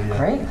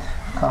 Great.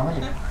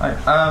 Comedy. Hi.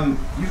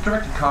 You've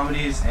directed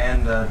comedies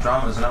and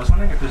dramas, and I was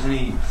wondering if there's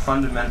any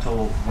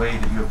fundamental way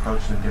that you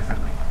approach them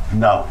differently.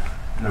 No,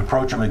 you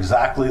approach them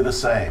exactly the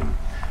same.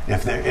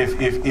 If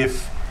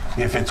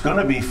it's going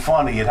to be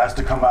funny, it has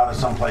to come out of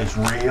someplace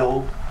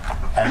real,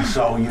 and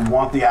so you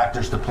want the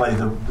actors to play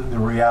the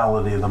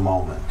reality of the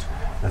moment.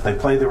 If they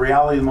play the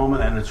reality of the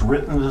moment and it's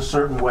written a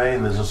certain way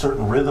and there's a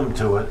certain rhythm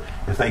to it,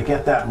 if they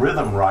get that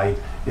rhythm right,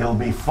 it'll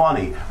be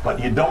funny. But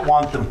you don't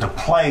want them to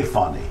play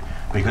funny.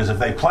 Because if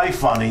they play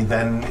funny,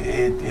 then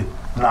it's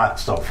not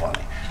so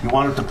funny. You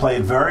want them to play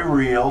it very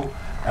real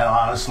and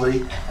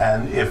honestly,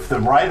 and if the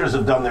writers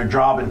have done their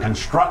job and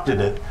constructed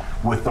it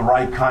with the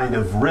right kind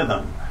of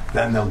rhythm,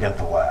 then they'll get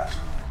the laughs.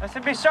 I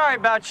said, be sorry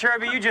about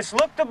Sherby. You just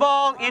looked the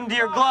ball into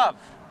your glove.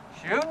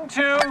 Shooting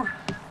two.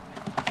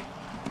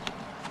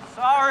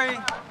 Sorry.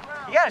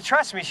 You gotta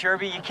trust me,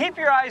 Sherby. You keep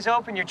your eyes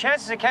open, your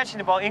chances of catching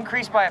the ball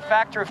increase by a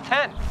factor of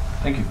 10.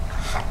 Thank you.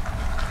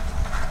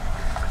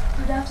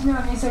 Good afternoon,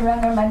 Mr.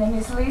 Reiner. My name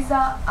is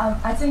Lisa.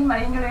 I think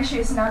my English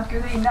is not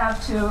good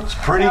enough to... It's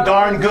pretty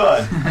darn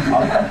good.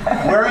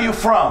 Where are you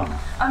from?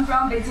 I'm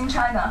from Beijing,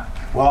 China.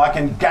 Well, I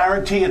can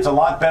guarantee it's a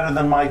lot better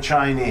than my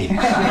Chinese.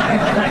 It's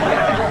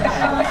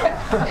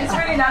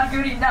really not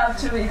good enough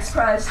to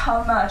express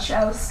how much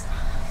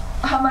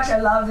I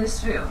love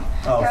this film.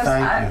 Oh,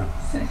 thank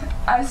you.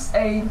 As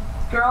a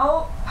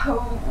girl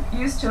who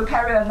used to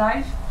carry a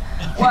knife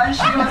when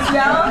she was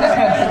young,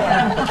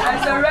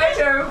 as a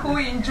writer who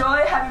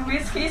enjoy having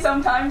whiskey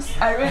sometimes,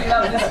 I really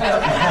love this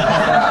film.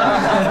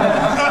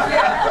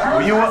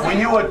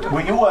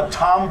 Were you a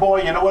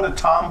tomboy? You know what a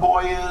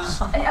tomboy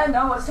is? I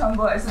know what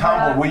tomboy is.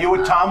 Tomboy. Were you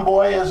a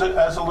tomboy as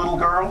a little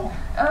girl?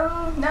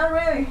 Not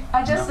really.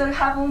 I just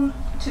happened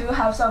to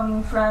have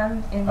some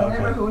friend in the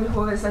neighborhood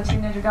who is a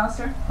teenage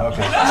gangster.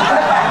 Okay.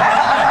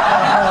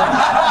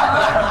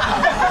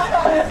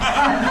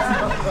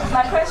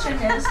 My question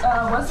is,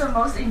 what's the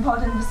most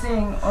important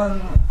thing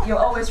you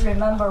always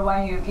remember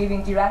when you're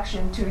giving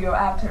direction to your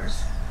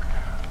actors?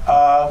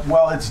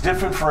 Well, it's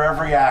different for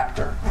every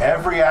actor.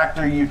 Every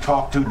actor you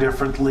talk to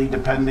differently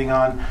depending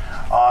on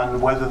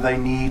whether they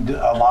need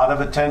a lot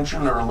of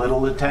attention or a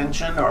little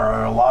attention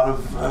or a lot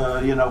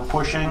of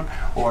pushing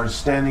or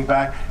standing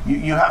back.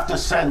 You have to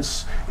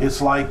sense.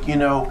 It's like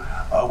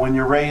when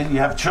you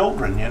have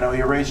children.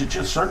 You raise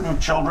certain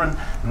children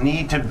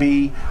need to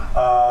be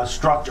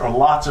structure or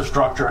lots of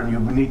structure, and you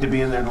need to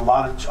be in there. And a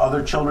lot of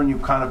other children you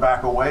kind of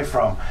back away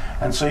from,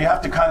 and so you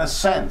have to kind of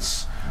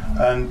sense.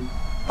 And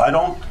I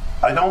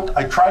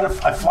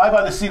fly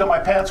by the seat of my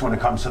pants when it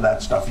comes to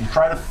that stuff. You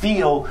try to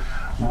feel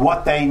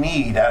what they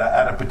need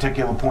at a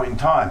particular point in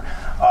time.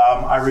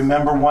 I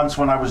remember once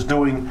when I was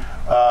doing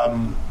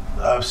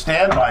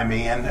Stand By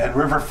Me, and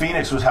River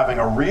Phoenix was having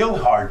a real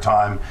hard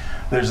time.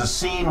 There's a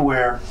scene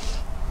where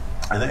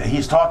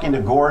he's talking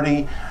to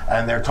Gordy,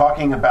 and they're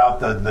talking about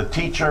the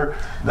teacher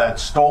that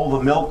stole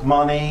the milk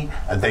money,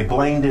 and they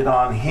blamed it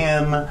on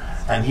him,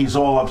 and he's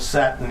all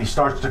upset, and he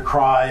starts to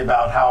cry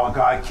about how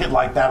a kid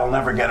like that will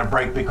never get a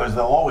break because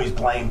they'll always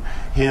blame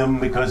him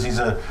because he's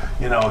a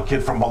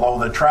kid from below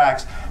the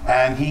tracks,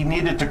 and he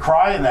needed to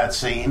cry in that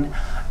scene,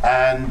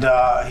 and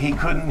he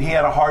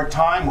had a hard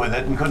time with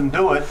it and couldn't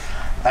do it.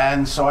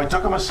 And so I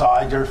took him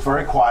aside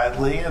very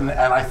quietly, and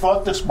I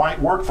thought this might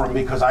work for him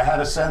because I had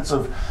a sense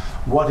of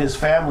what his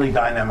family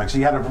dynamics.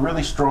 He had a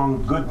really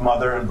strong, good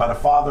mother, but a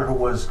father who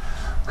was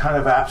kind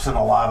of absent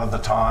a lot of the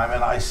time.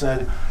 And I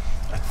said,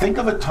 think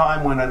of a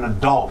time when an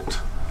adult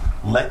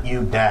let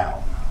you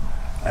down,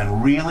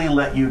 and really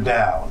let you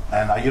down.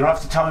 And you don't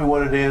have to tell me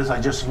what it is,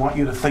 I just want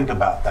you to think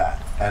about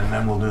that. And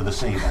then we'll do the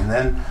scene. And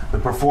then the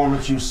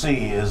performance you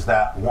see is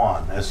that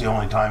one. It's the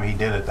only time he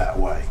did it that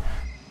way.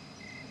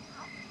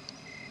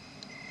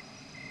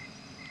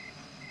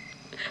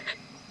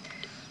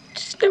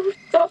 Just never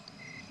thought.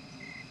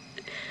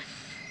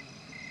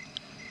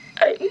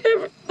 I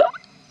never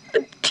thought a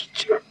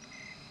teacher.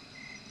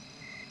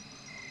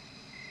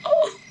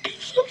 Oh,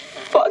 he's a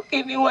fuck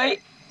anyway.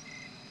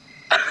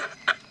 I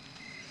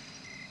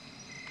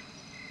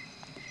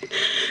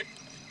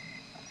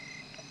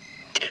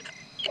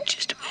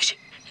just wish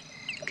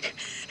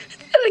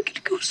that I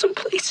could go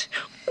someplace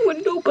where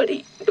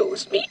nobody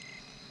knows me.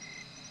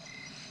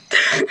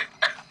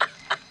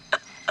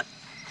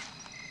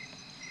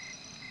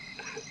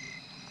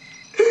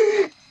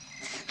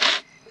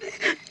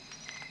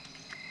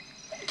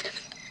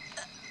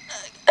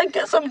 I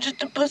guess I'm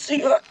just a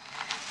pussy, huh?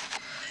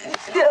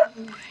 Yeah.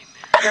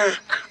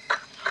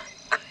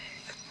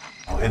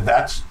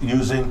 That's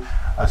using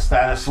a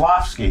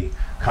Stanislavski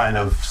kind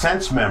of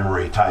sense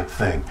memory type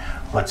thing.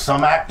 But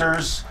some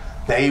actors,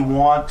 they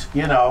want,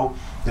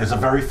 there's a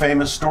very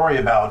famous story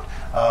about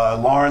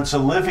Laurence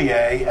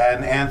Olivier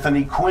and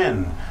Anthony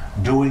Quinn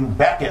doing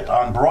Beckett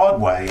on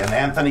Broadway, and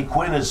Anthony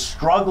Quinn is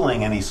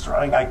struggling, and he's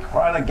trying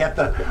to get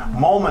the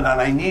moment, and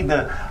I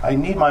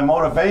need my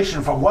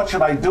motivation for what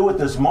should I do at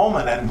this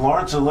moment. And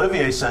Laurence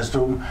Olivier says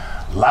to him,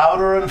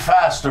 louder and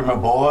faster, my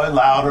boy,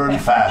 louder and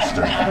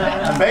faster.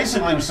 And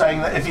basically I'm saying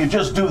that if you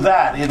just do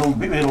that, it'll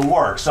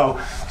work. So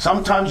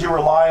sometimes you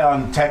rely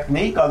on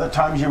technique, other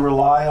times you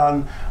rely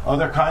on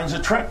other kinds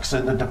of tricks,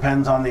 and it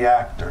depends on the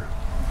actor.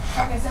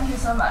 Okay, thank you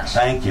so much.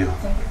 Thank you.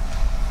 Thank you.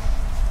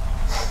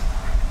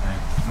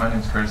 My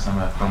name's Chris. I'm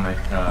a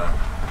filmmaker,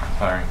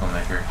 aspiring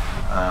filmmaker.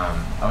 I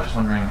was just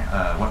wondering,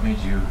 what made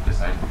you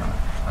decide to become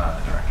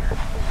a director?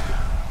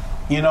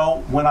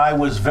 When I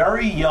was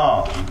very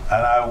young,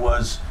 and I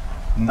was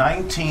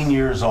 19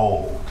 years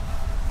old,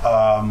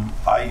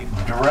 I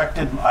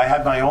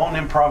had my own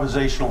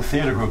improvisational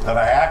theater group that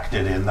I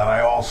acted in, that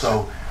I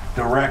also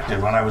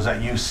directed when I was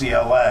at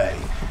UCLA.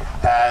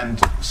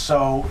 And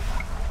so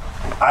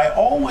I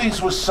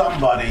always was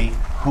somebody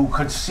who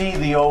could see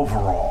the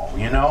overall,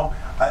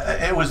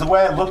 It was the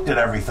way I looked at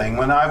everything.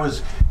 When I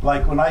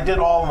did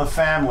All in the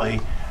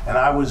Family and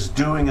I was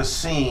doing a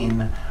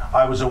scene,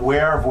 I was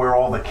aware of where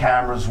all the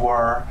cameras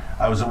were,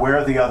 I was aware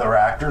of the other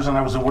actors, and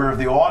I was aware of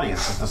the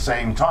audience at the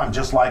same time,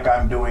 just like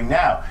I'm doing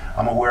now.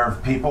 I'm aware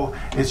of people.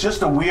 It's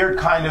just a weird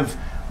kind of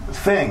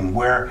thing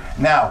where,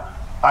 now,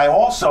 I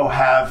also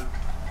have,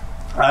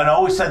 and I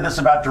always said this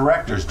about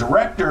directors,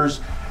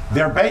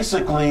 they're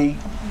basically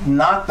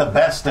not the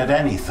best at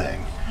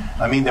anything.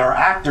 I mean, there are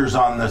actors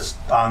on the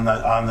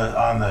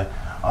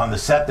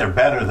set, they're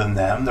better than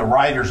them. The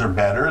writers are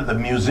better. The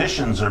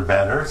musicians are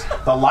better.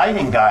 The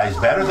lighting guy's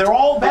better. They're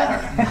all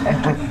better.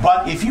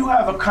 But if you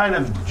have a kind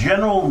of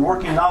general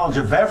working knowledge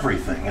of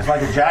everything, it's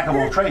like a jack of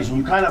all trades, and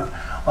you kind of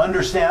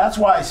understand. That's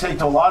why I say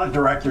to a lot of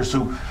directors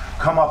who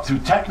come up through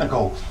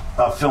technical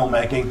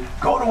filmmaking,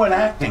 go to an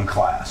acting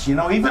class.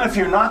 Even if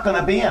you're not going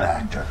to be an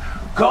actor,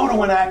 go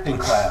to an acting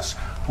class.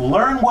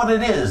 Learn what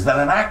it is that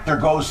an actor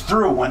goes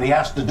through when he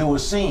has to do a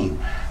scene,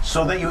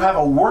 so that you have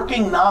a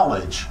working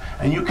knowledge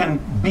and you can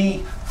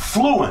be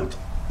fluent,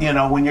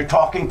 when you're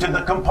talking to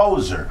the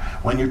composer,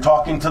 when you're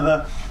talking to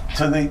the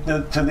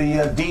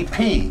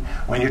DP,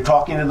 when you're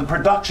talking to the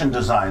production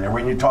designer,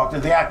 when you talk to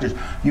the actors.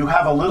 You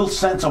have a little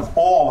sense of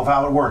all of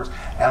how it works.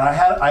 And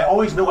I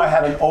always knew I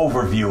had an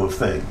overview of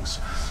things.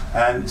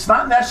 And it's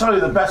not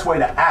necessarily the best way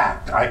to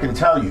act, I can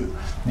tell you.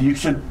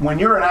 When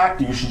you're an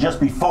actor, you should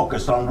just be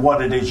focused on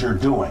what it is you're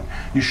doing.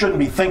 You shouldn't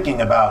be thinking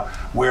about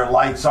where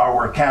lights are,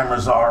 where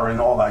cameras are, and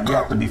all that. You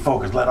have to be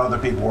focused, let other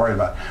people worry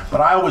about it.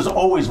 But I was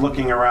always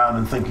looking around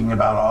and thinking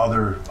about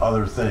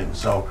other things.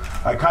 So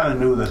I kind of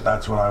knew that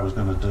that's what I was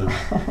going to do.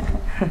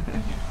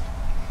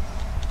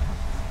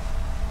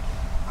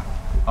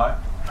 Hi.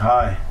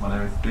 Hi. My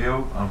name is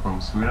Theo. I'm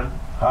from Sweden.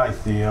 Hi,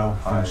 Theo,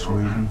 from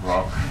Sweden.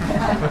 Rob.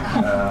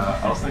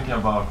 I was thinking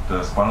about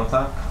Spinal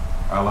Tap.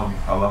 I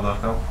love that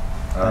film.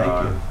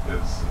 Thank you.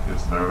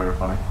 It's very, very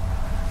funny.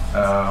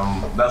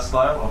 That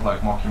style of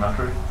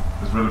mockumentary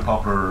is really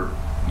popular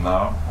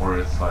now, or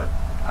it's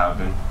have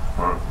been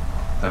for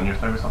 10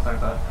 years maybe, something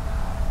like that.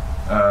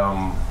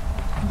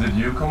 Did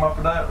you come up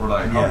with that, or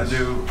like how did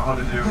you come up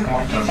with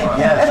that?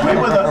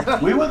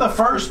 Yes, we were the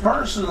first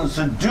persons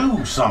to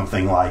do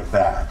something like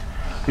that,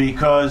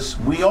 because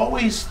we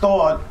always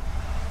thought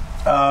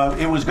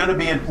it was going to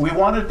be. We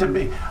wanted to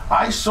be.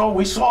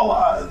 We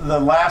saw The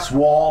Last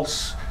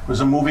Waltz. It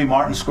was a movie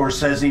Martin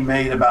Scorsese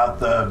made about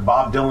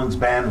Bob Dylan's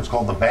band. It was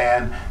called The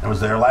Band. It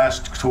was their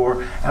last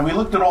tour, and we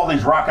looked at all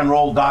these rock and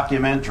roll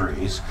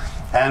documentaries.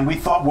 And we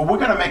thought, well, we're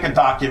going to make a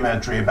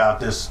documentary about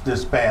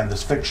this band,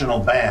 this fictional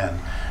band.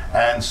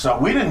 And so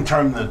we didn't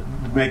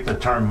make the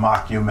term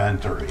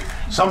mockumentary.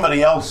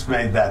 Somebody else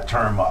made that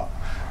term up.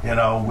 You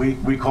know,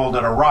 we called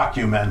it a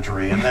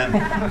rockumentary, and then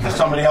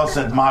somebody else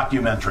said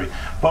mockumentary.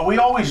 But we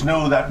always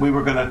knew that we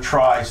were going to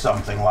try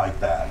something like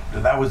that.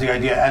 That was the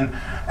idea.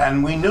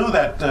 And we knew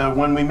that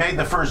when we made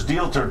the first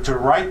deal to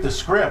write the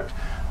script,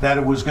 that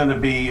it was going to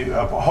be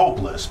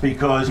hopeless,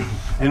 because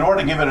in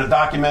order to give it a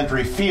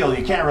documentary feel,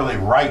 you can't really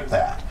write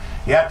that.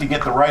 You have to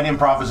get the right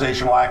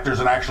improvisational actors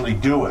and actually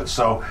do it.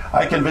 So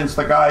I convinced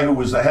the guy who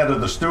was the head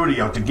of the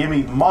studio to give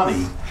me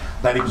money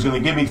that he was going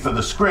to give me for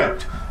the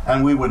script,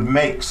 and we would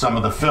make some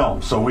of the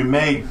film. So we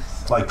made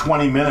like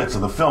 20 minutes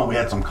of the film. We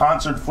had some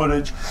concert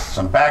footage,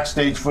 some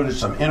backstage footage,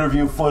 some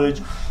interview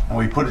footage, and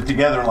we put it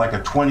together in like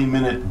a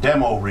 20-minute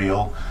demo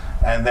reel.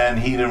 And then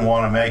he didn't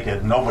want to make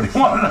it. Nobody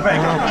wanted to make it.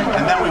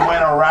 And then we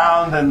went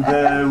around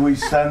and we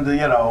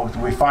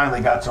finally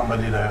got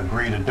somebody to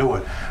agree to do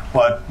it.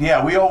 But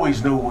yeah, we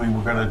always knew we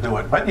were going to do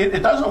it. But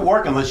it doesn't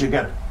work unless you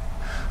get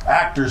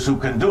actors who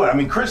can do it. I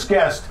mean, Chris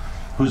Guest,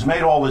 who's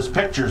made all his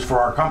pictures for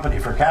our company,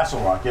 for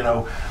Castle Rock, you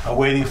know,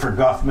 Waiting for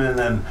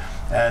Guffman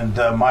and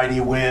Mighty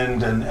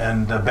Wind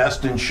and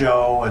Best in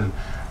Show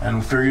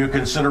and For Your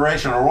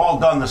Consideration are all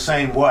done the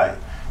same way.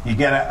 You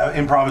get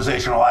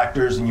improvisational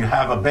actors and you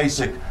have a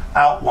basic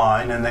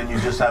outline, and then you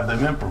just have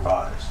them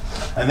improvise,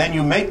 and then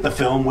you make the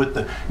film with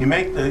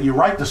you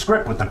write the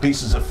script with the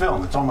pieces of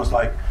film. It's almost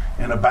like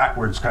in a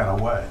backwards kind of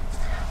way.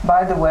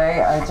 By the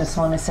way, I just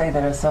want to say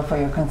that I saw For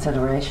Your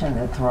Consideration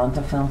at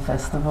Toronto Film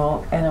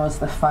Festival, and it was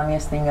the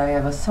funniest thing I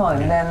ever saw.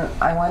 And then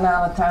I went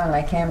out of town and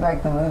I came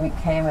back, the movie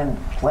came and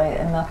played,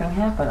 and nothing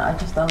happened. I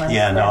just don't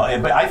understand. Yeah,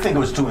 no, but I think it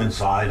was too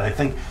inside. I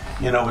think,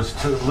 you know, it was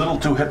a little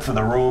too hit for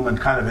the room and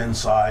kind of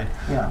inside.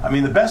 Yeah. I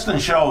mean, the Best in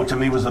Show to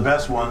me was the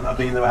best one. I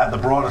mean, they had the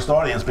broadest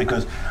audience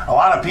because a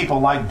lot of people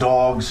like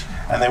dogs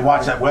and they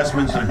watched that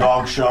Westminster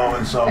Dog Show,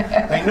 and so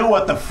they knew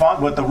what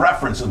the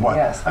references were.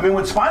 Yes. I mean,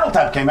 when Spinal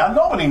Tap came out,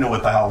 nobody knew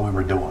what the hell we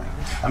were doing.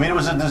 I mean, it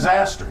was a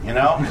disaster, you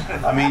know?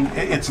 I mean,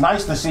 it's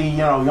nice to see, you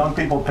know, young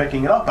people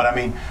picking it up, but I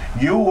mean,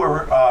 you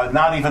were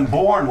not even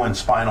born when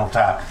Spinal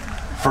Tap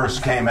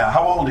first came out.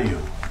 How old are you?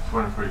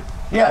 23.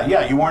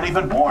 Yeah, you weren't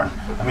even born.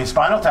 I mean,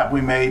 Spinal Tap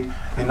we made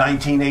in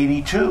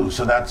 1982,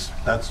 so that's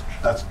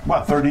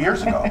what, 30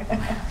 years ago.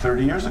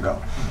 30 years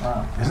ago.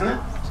 Wow. Isn't it?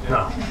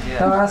 No.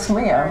 Don't ask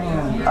me. I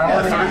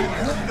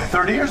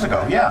 30 years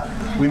ago, yeah.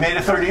 We made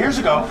it 30 years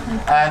ago,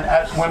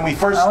 and when we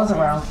first... I was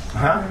around.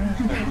 Huh?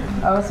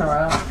 I was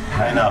around.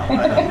 I know.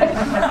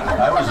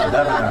 I was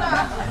definitely.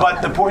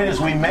 But the point is,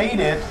 we made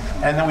it,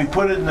 and then we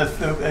put it in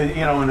the, you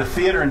know, in the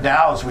theater in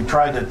Dallas. We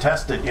tried to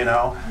test it, you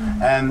know,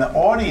 and the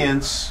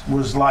audience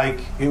was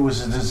like, it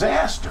was a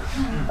disaster.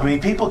 I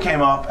mean, people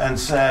came up and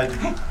said,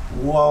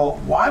 well,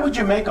 why would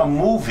you make a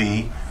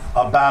movie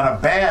about a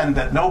band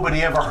that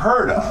nobody ever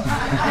heard of,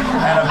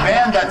 and a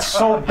band that's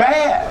so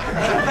bad?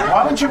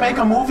 Why don't you make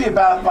a movie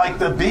about like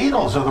the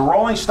Beatles or the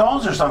Rolling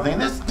Stones or something?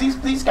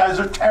 These guys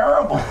are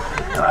terrible.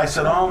 And I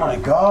said, oh my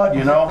God,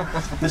 you know,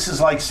 this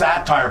is like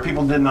satire.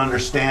 People didn't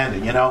understand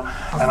it, you know.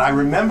 And I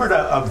remembered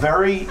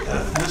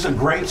this is a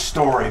great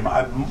story.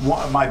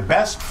 My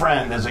best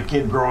friend as a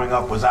kid growing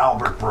up was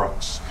Albert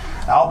Brooks.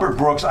 Albert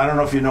Brooks, I don't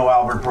know if you know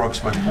Albert Brooks,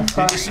 but you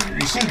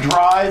see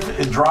Drive?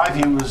 In Drive,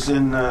 he was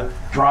in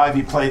Drive.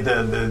 He played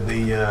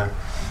the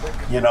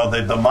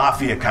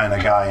mafia kind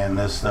of guy in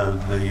this, the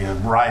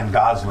Ryan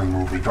Gosling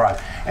movie,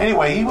 Drive.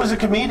 Anyway, he was a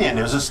comedian.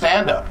 He was a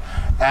stand-up.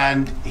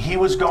 And he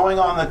was going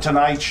on The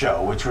Tonight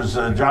Show, which was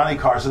Johnny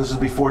Carson. This is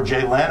before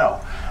Jay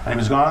Leno. And he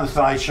was going on The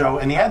Tonight Show,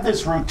 and he had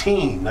this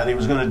routine that he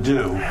was going to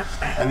do.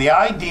 And the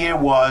idea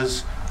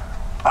was,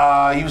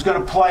 he was going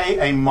to play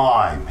a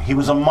mime. He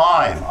was a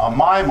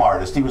mime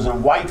artist. He was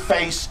in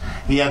whiteface.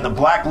 He had the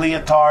black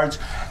leotards.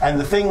 And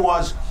the thing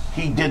was,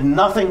 he did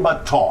nothing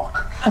but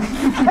talk.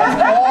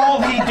 And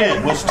all he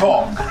did was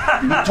talk.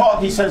 He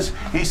talked. He says,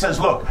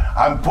 look,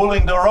 I'm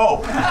pulling the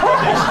rope.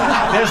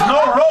 There's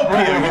no rope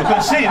here. You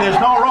can see there's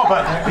no rope.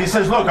 But he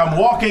says, look, I'm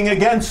walking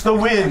against the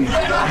wind. He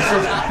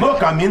says,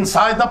 look, I'm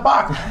inside the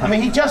box. I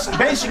mean, he just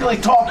basically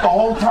talked the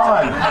whole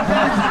time.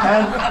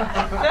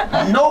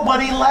 And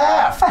nobody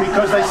laughed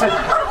because they said,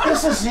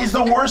 he's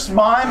the worst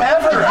mime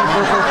ever.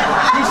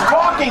 He's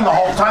talking the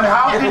whole time.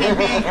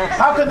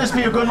 How could this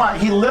be a good mime?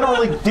 He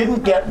literally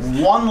didn't get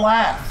one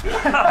laugh.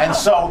 And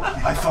so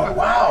I thought,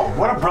 wow,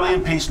 what a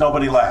brilliant piece,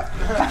 nobody laughed.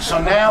 So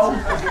now,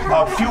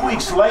 a few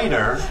weeks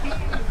later,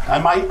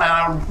 and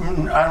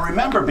I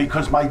remember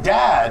because my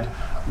dad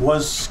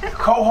was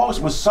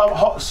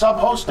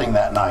sub-hosting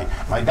that night.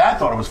 My dad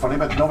thought it was funny,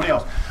 but nobody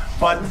else.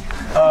 But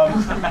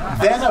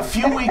then a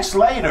few weeks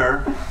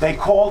later, they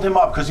called him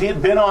up because he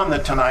had been on The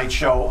Tonight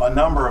Show a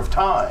number of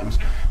times.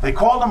 They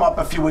called him up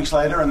a few weeks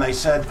later and they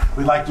said,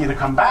 "We'd like you to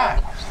come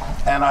back."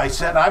 And I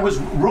said, I was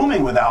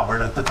rooming with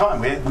Albert at the time.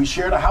 We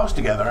shared a house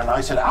together. And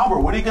I said, "Albert,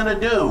 what are you going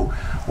to do?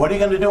 What are you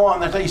going to do on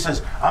the day?" He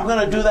says, "I'm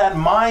going to do that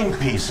mime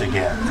piece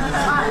again."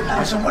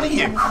 I said, "What are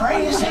you,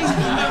 crazy?"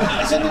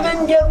 I said, "You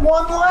didn't get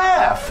one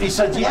laugh." He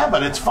said, "Yeah,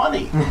 but it's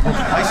funny."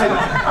 I said,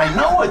 "I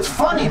know it's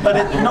funny, but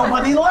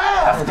nobody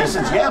laughed." He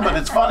says, "Yeah, but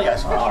it's funny." I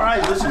said, "All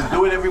right, listen,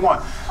 do it every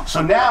one."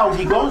 So now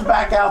he goes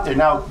back out there.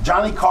 Now,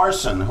 Johnny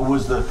Carson, who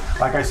was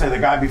like I say, the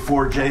guy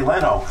before Jay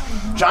Leno,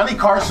 Johnny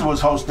Carson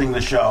was hosting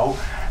the show,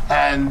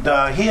 and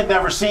he had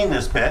never seen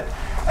this bit.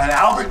 And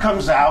Albert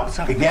comes out,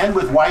 again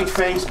with white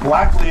face,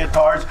 black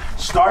leotards,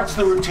 starts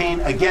the routine.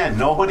 Again,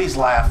 nobody's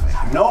laughing.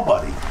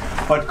 Nobody.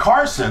 But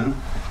Carson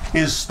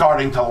is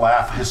starting to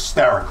laugh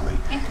hysterically.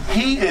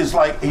 He is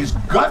like, his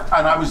gut,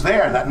 and I was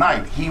there that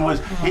night, he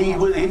was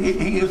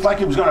like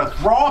he was going to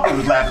throw up. He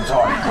was laughing so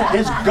hard.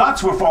 His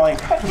guts were falling.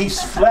 He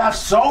laughed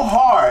so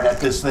hard at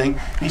this thing,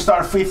 he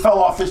fell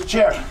off his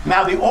chair.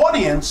 Now the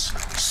audience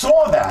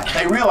saw that.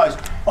 They realized,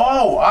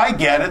 oh, I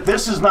get it.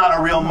 This is not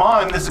a real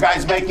mime. This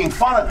guy's making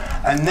fun of it.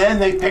 And then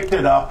they picked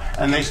it up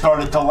and they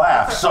started to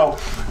laugh. So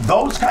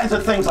those kinds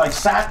of things like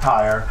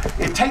satire,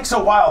 it takes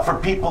a while for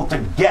people to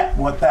get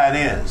what that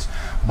is.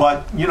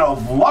 But, you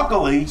know,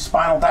 luckily,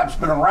 Spinal Tap's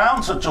been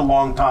around such a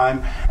long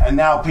time, and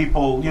now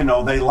people, you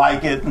know, they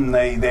like it and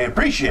they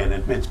appreciate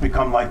it. It's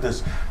become like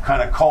this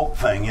kind of cult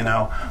thing, you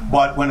know.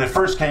 But when it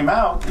first came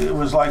out, it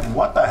was like,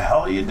 what the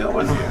hell are you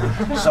doing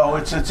here? So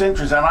it's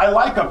interesting. And I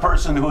like a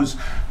person who's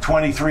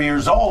 23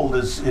 years old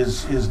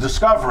is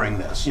discovering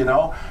this, you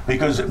know,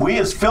 because we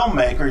as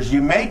filmmakers,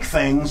 you make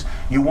things,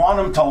 you want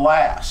them to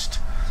last.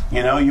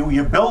 You know,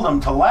 you build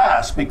them to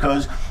last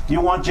because you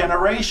want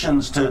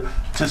generations to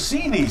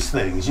see these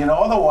things. You know,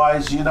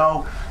 otherwise, you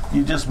know,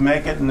 you just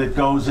make it and it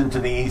goes into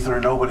the ether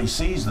and nobody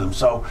sees them.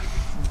 So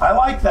I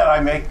like that I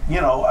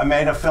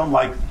made a film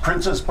like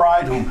Princess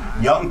Bride, who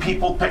young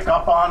people pick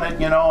up on it,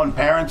 you know, and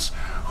parents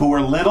who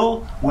were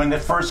little when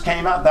it first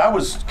came out. That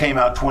came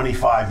out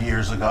 25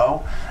 years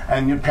ago.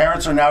 And your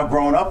parents are now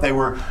grown up. They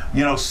were,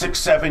 you know, 6,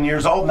 7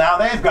 years old. Now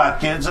they've got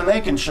kids and they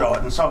can show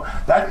it. And so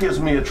that gives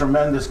me a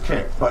tremendous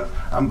kick. But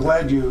I'm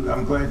glad you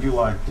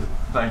liked it.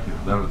 Thank you.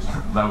 That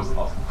was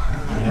awesome.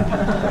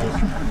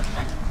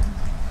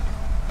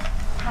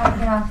 Hi,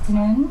 good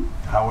afternoon.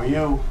 How are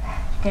you?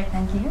 Good,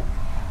 thank you.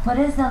 What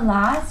is the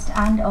last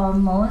and/or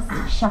most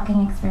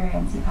shocking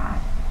experience you've had?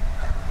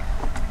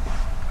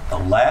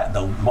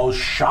 The most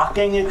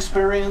shocking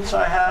experience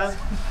I had?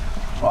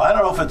 Well, I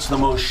don't know if it's the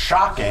most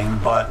shocking,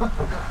 but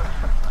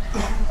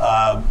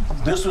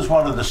this was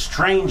one of the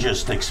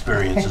strangest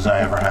experiences I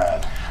ever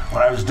had.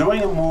 When I was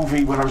doing a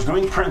movie, when I was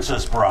doing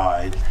Princess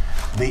Bride,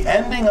 the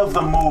ending of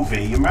the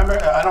movie, you remember,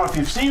 I don't know if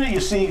you've seen it, you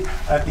see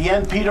at the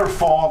end Peter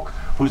Falk,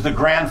 who's the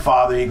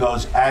grandfather, he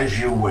goes, "As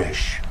you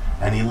wish."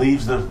 And he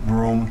leaves the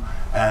room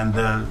and,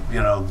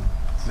 you know,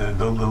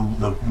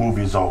 the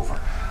movie's over.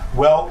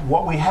 Well,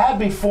 what we had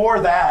before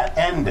that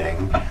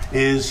ending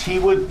is he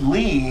would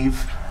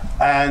leave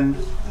and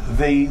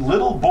the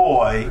little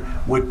boy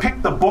would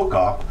pick the book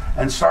up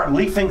and start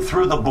leafing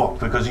through the book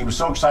because he was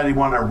so excited he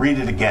wanted to read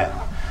it again.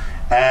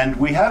 And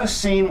we had a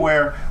scene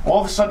where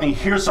all of a sudden he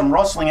hears some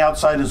rustling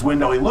outside his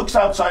window. He looks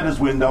outside his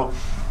window,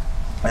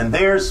 and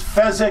there's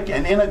Fezzik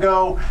and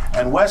Inigo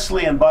and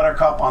Wesley and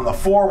Buttercup on the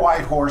 4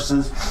 white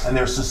horses, and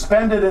they're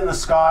suspended in the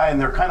sky, and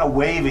they're kind of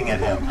waving at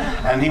him.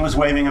 And he was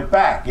waving it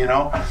back, you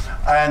know?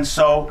 And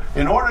so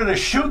in order to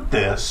shoot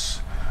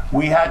this,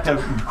 we had to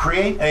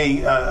create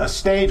a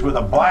stage with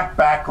a black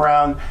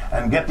background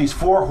and get these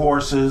 4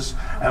 horses,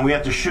 and we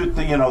had to shoot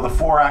the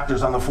 4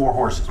 actors on the 4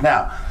 horses.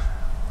 Now,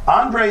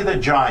 Andre the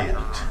Giant,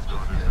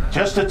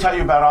 just to tell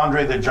you about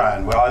Andre the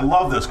Giant, well, I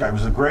love this guy. He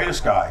was the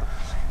greatest guy.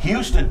 He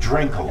used to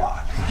drink a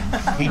lot.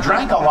 He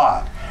drank a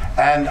lot,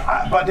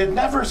 but it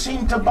never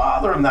seemed to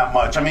bother him that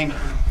much. I mean,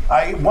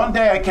 one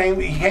day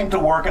he came to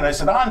work and I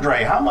said,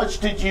 "Andre,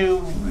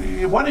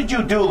 what did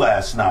you do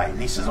last night?"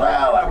 He says,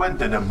 "Well, I went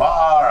to the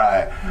bar,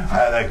 I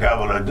had a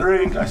couple of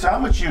drinks." I said, "How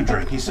much you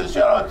drink?" He says,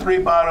 3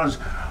 bottles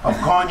of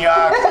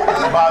cognac,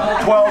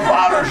 about 12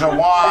 bottles of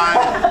wine.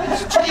 I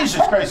said,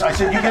 "Jesus Christ." I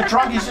said, "You get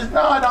drunk?" He says,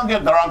 "No, I don't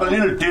get drunk, a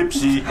little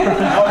tipsy,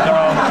 no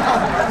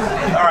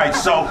drunk." All right,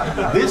 so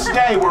this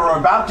day we're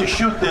about to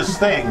shoot this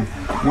thing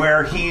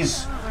where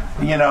he's,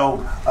 you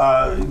know,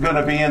 going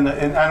to be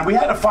and we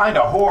had to find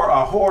a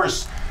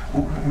horse.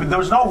 There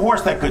was no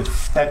horse that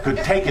could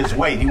take his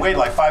weight. He weighed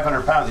like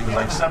 500 pounds. He was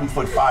like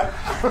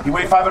 7'5". He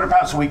weighed 500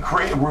 pounds, so we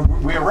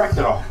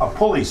erected a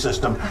pulley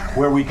system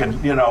where we could,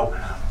 you know,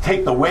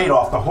 take the weight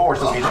off the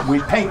horse. And we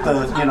paint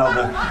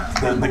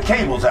the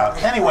cables out.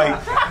 Anyway,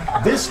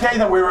 this day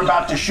that we were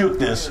about to shoot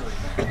this,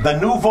 the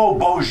Nouveau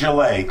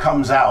Beaujolais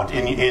comes out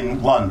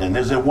in London.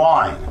 There's a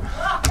wine.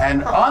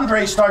 And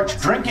Andre starts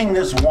drinking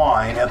this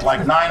wine at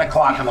like 9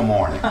 o'clock in the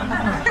morning.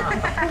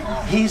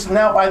 He's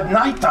now, by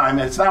nighttime,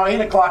 it's now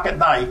 8 o'clock at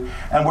night,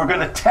 and we're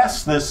going to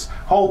test this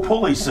whole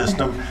pulley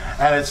system,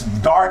 and it's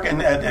dark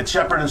at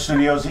Shepperton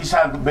Studios. He's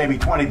had maybe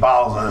 20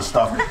 bottles of this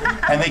stuff.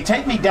 And they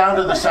take me down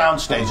to the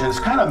soundstage, and it's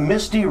kind of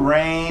misty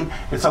rain.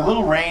 It's a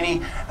little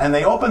rainy, and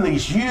they open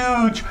these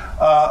huge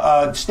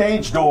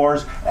stage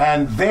doors,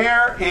 and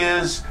there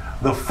is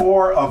the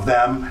four of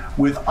them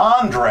with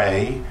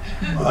Andre,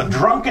 a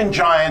drunken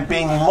giant,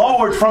 being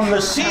lowered from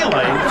the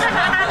ceiling,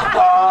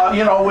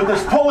 you know, with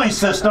this pulley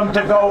system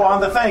to go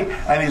on the thing.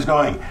 And he's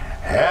going,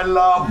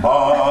 "Hello,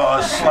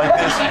 boss," like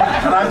this.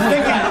 And I'm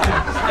thinking,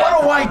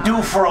 what do I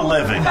do for a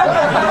living?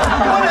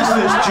 What is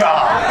this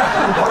job?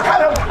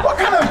 What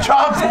kind of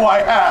job do I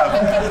have?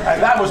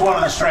 And that was one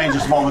of the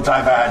strangest moments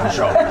I've had in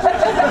show business.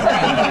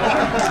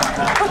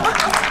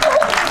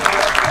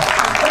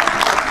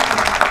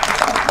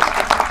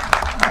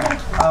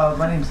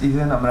 My name's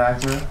Ethan. I'm an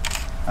actor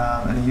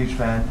and a huge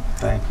fan.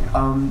 Thank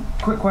you.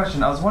 Quick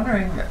question. I was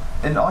wondering,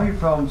 in all your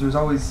films, there's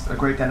always a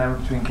great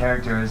dynamic between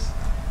characters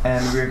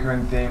and a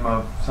recurring theme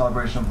of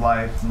celebration of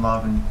life and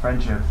love and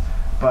friendship.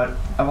 But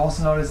I've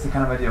also noticed the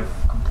kind of idea of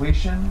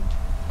completion,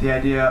 the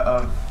idea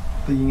of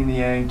the yin and the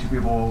yang, two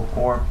people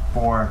or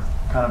four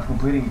kind of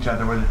completing each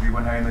other, whether it be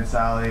When Harry Met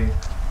Sally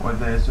or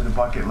this or the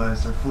bucket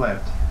list or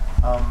Flipped.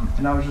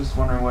 And I was just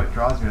wondering what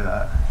draws you to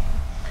that.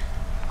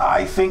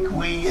 I think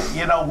we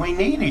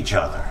need each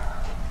other.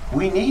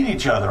 We need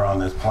each other on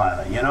this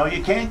planet. You know,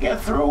 you can't get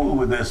through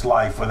with this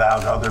life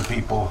without other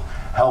people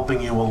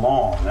helping you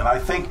along. And I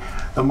think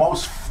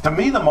to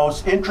me, the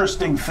most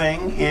interesting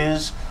thing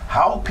is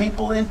how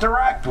people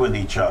interact with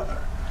each other.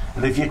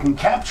 And if you can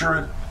capture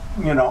it,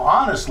 you know,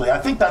 honestly, I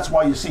think that's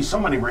why you see so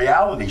many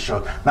reality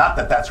shows. Not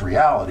that that's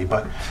reality,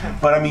 but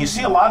I mean, you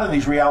see a lot of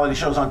these reality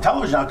shows on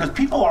television now because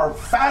people are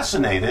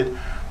fascinated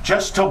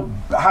just to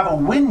have a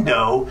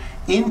window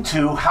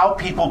into how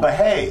people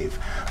behave.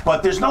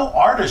 But there's no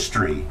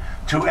artistry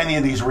to any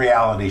of these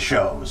reality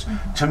shows.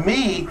 To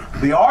me,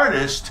 the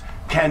artist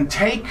can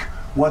take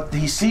what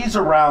he sees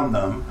around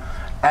them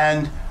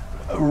and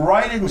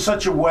write it in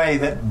such a way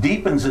that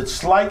deepens it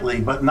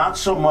slightly, but not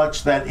so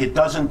much that it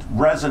doesn't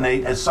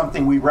resonate as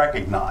something we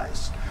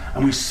recognize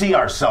and we see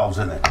ourselves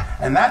in it.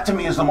 And that to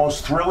me is the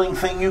most thrilling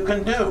thing you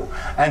can do.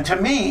 And to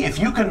me, if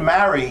you can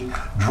marry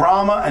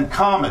drama and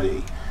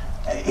comedy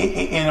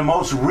in a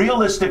most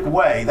realistic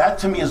way, that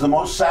to me is the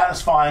most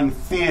satisfying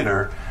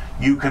theater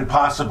you can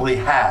possibly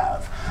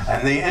have.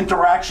 And the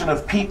interaction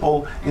of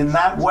people in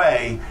that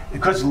way,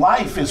 because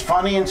life is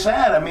funny and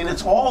sad. I mean,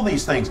 it's all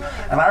these things.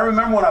 And I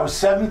remember when I was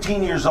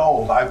 17 years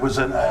old, I was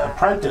an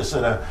apprentice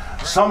at a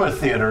summer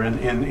theater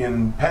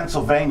in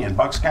Pennsylvania, in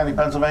Bucks County,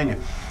 Pennsylvania.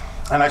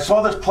 And I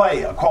saw this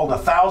play called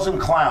 1,000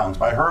 Clowns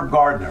by Herb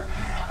Gardner.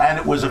 And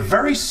it was a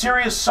very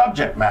serious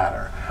subject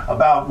matter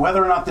about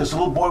whether or not this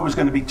little boy was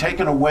going to be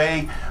taken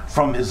away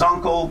from his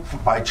uncle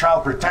by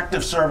Child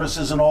Protective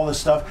Services and all this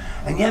stuff.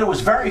 And yet it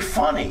was very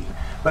funny.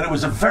 But it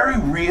was a very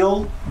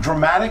real,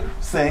 dramatic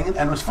thing, and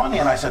it was funny.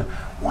 And I said,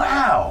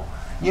 wow,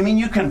 you mean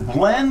you can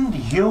blend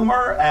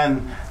humor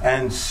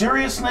and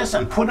seriousness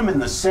and put them in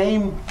the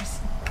same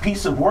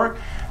piece of work?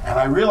 And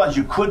I realized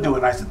you could do it,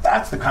 and I said,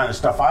 that's the kind of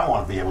stuff I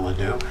want to be able to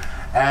do.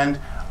 And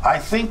I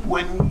think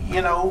when,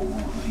 you know,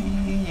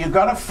 you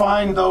got to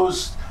find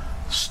those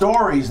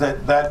stories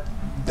that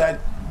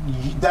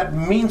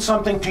mean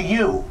something to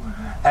you.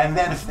 And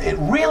then if it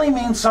really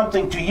means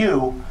something to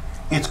you,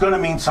 it's going to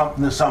mean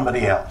something to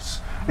somebody else.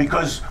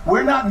 Because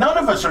none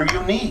of us are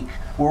unique.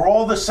 We're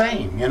all the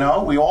same, you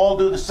know? We all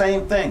do the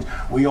same things.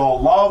 We all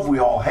love, we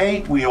all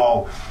hate, we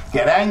all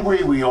get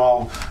angry, we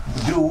all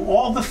do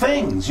all the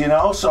things, you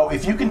know? So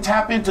if you can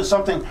tap into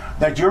something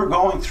that you're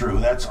going through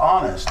that's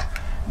honest,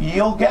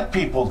 you'll get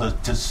people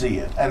to see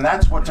it. And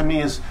that's what to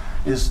me is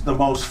the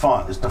most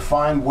fun, is to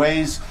find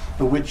ways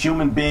in which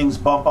human beings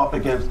bump up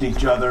against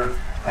each other.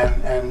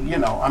 And you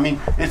know, I mean,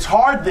 it's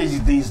hard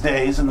these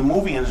days in the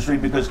movie industry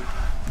because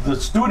the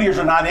studios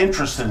are not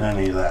interested in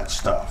any of that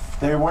stuff.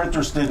 They were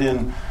interested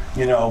in,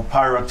 you know,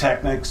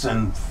 pyrotechnics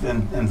and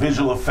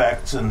visual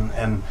effects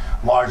and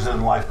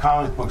larger-than-life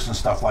comic books and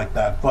stuff like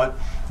that. But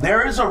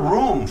there is a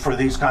room for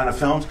these kind of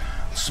films.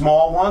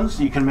 Small ones,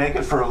 you can make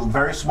it for a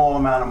very small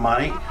amount of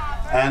money.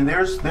 And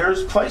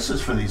there's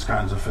places for these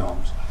kinds of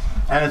films.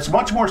 And it's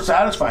much more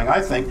satisfying,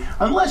 I think,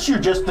 unless you're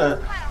just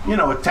a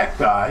tech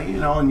guy, you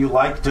know, and you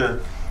like to,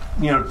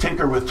 you know,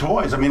 tinker with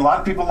toys. I mean, a lot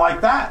of people like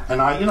that. And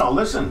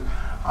listen,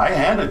 I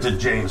hand it to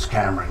James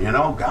Cameron, you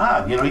know,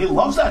 God, you know, he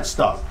loves that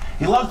stuff.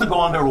 He loves to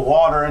go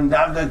underwater and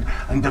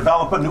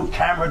develop a new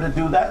camera to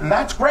do that. And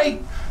that's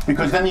great,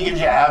 because then he gives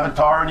you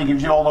Avatar and he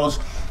gives you all those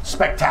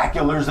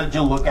spectaculars that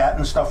you look at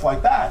and stuff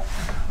like that.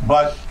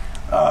 But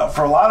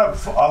for a lot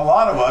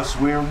of us,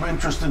 we're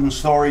interested in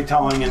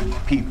storytelling and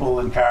people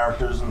and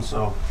characters, and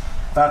so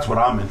that's what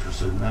I'm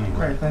interested in anyway.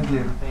 Great, thank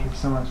you. Thank you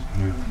so much.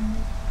 Yeah.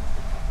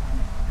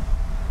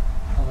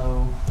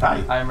 Hello.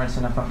 Hi. I'm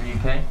Resina from the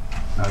UK.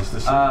 Nice to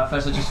see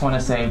First, I just want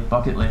to say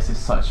Bucket List is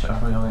such a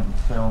brilliant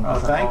film. Oh,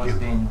 thank I've always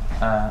been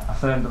a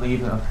firm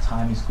believer of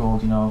Time is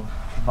Gold, you know,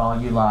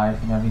 value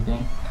life and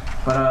everything.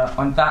 But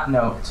on that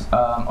note,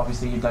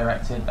 obviously you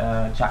directed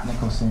Jack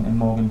Nicholson and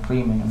Morgan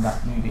Freeman in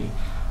that movie.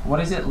 What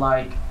is it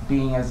like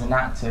being as an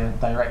actor,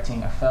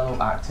 directing a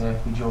fellow actor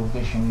with your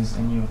visions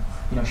and you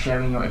know,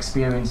 sharing your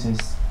experiences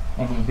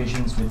and your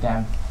visions with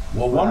them?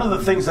 Well, one of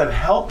the things that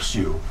helps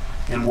you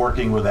in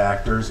working with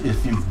actors,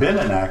 if you've been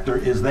an actor,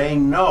 is they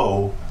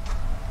know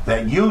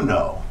that you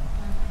know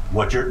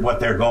what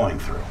they're going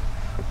through.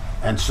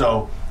 And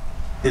so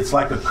it's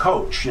like a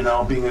coach, you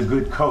know, being a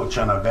good coach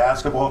on a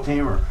basketball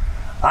team. Or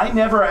I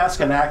never ask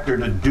an actor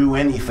to do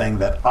anything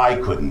that I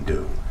couldn't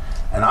do.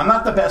 And I'm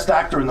not the best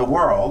actor in the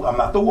world, I'm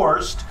not the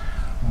worst,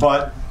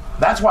 but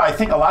that's why I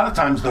think a lot of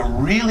times the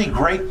really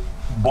great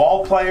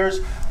ball players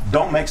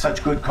don't make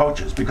such good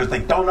coaches, because they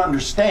don't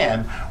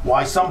understand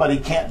why somebody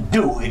can't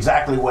do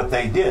exactly what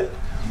they did.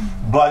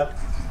 But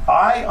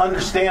I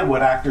understand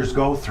what actors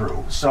go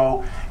through,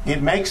 so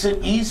it makes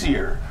it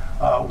easier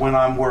when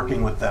I'm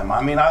working with them.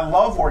 I mean, I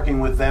love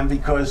working with them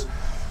because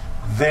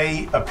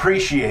they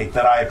appreciate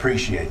that I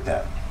appreciate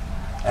them,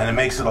 and it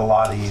makes it a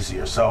lot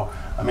easier. So,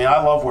 I mean,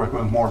 I love working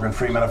with Morgan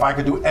Freeman. If I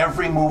could do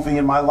every movie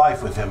in my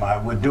life with him, I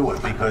would do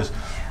it, because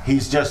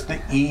he's just the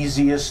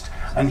easiest,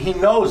 and he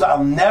knows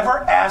I'll never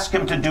ask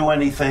him to do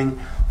anything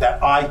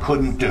that I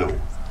couldn't do.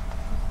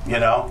 You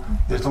know,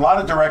 there's a lot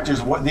of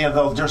directors,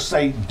 they'll just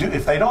say,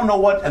 if they don't know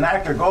what an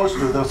actor goes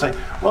through, they'll say,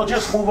 well,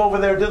 just move over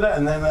there, do that,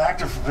 and then the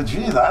actor,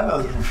 gee, that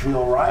doesn't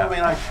feel right. I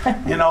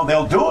mean, you know,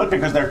 they'll do it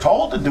because they're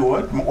told to do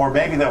it, or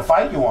maybe they'll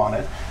fight you on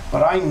it,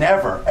 but I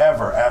never,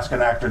 ever ask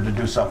an actor to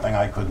do something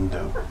I couldn't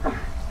do.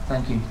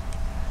 Thank you.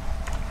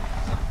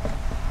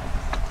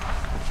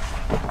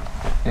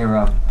 Hey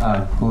Rob,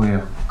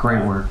 Julio,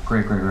 great work,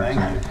 great work. Thank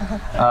you.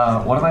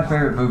 One of my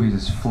favorite movies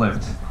is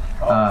Flipped.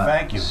 Oh,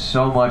 thank you.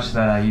 So much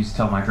that I used to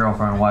tell my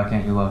girlfriend, why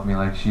can't you love me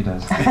like she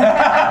does? I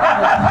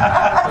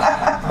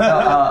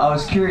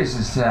was curious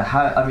as to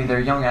how, I mean, they're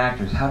young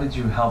actors, how did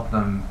you help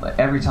them? Like,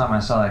 every time I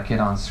saw that kid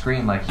on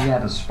screen, like, he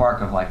had a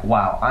spark of like,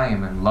 wow, I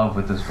am in love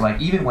with this, like,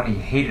 even when he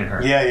hated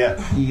her.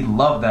 Yeah. He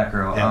loved that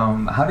girl.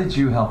 Yeah. How did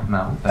you help him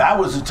out with that? That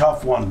was a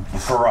tough one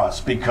for us,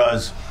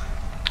 because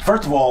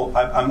first of all,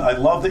 I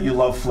love that you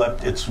love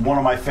Flipped. It's one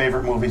of my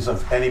favorite movies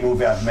of any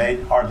movie I've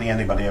made. Hardly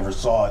anybody ever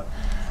saw it.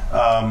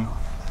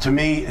 To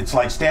me, it's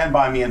like Stand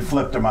By Me and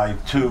Flipped are my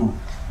two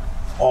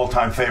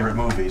all-time favorite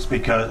movies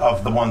because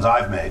of the ones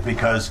I've made,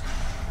 because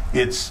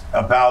it's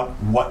about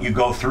what you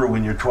go through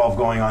when you're 12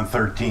 going on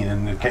 13.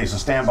 In the case of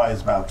Stand By,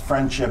 it's about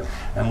friendship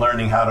and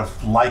learning how to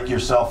like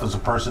yourself as a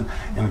person.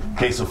 In the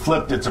case of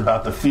Flipped, it's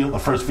about the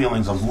first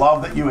feelings of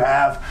love that you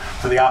have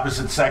for the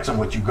opposite sex and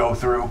what you go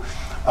through.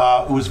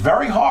 It was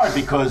very hard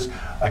because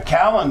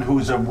Callan,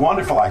 who's a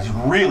wonderful, he's a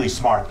really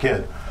smart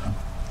kid,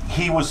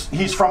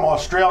 he's from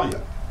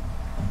Australia,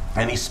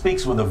 and he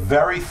speaks with a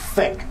very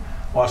thick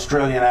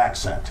Australian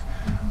accent,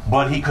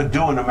 but he could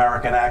do an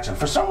American accent.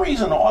 For some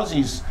reason,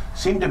 Aussies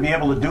seem to be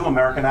able to do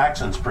American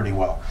accents pretty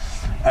well.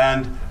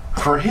 And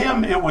for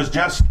him, it was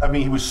just, I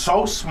mean, he was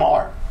so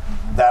smart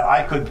that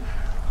I could,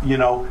 you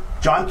know,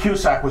 John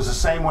Cusack was the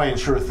same way in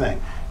Sure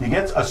Thing. You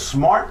get a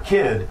smart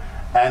kid,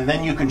 and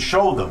then you can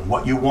show them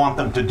what you want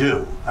them to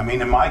do. I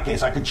mean, in my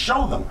case, I could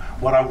show them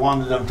what I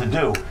wanted them to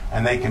do,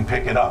 and they can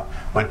pick it up.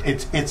 But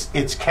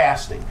it's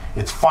casting.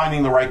 It's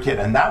finding the right kid,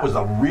 and that was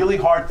a really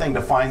hard thing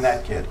to find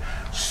that kid.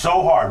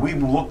 So hard. We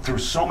looked through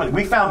so many.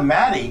 We found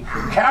Maddie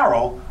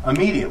Carroll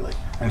immediately.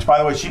 And by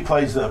the way, she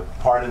plays the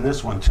part in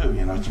this one too.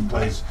 You know, she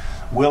plays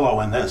Willow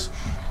in this.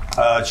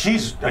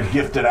 She's a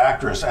gifted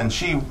actress, and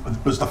she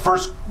was the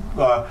first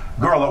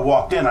girl that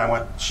walked in. I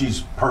went,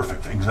 she's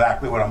perfect,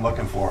 exactly what I'm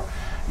looking for.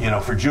 You know,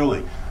 for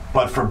Julie.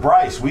 But for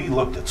Bryce, we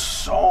looked at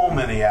so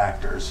many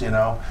actors, you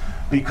know,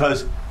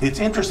 because it's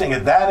interesting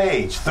at that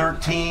age,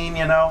 13,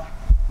 you know,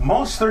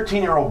 most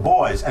 13-year-old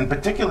boys, and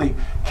particularly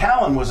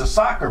Callan was a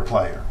soccer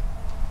player.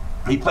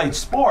 He played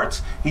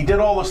sports, he did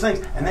all those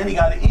things, and then he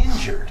got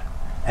injured,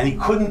 and he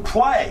couldn't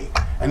play,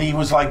 and he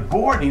was like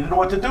bored, he didn't know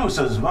what to do. He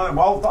says,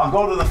 well, I'll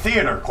go to the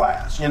theater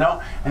class, you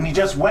know, and he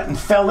just went and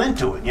fell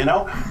into it, you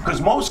know,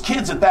 because most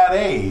kids at that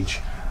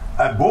age,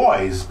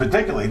 boys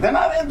particularly, they're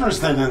not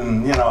interested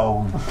in, you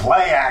know,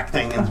 play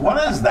acting and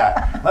what is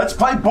that? Let's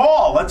play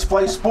ball, let's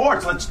play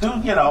sports, let's do,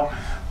 you know.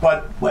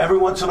 But every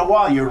once in a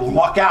while you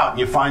luck out and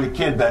you find a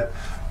kid that,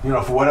 you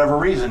know, for whatever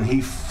reason he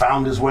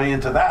found his way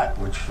into that,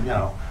 which, you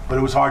know, but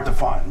it was hard to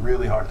find,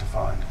 really hard to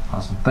find.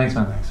 Awesome. Thanks,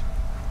 man. Thanks.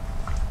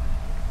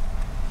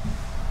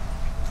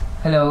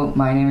 Hello,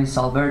 my name is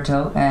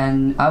Alberto,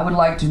 and I would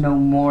like to know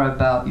more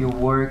about your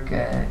work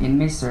in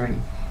Mystery.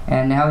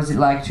 And how is it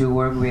like to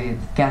work with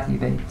Kathy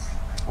Bates?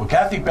 Well,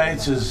 Kathy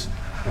Bates is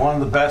one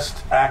of the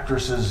best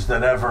actresses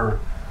that ever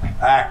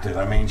acted.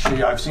 I mean,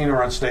 I've seen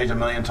her on stage a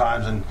million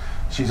times, and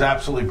she's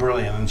absolutely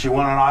brilliant. And she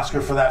won an Oscar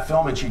for that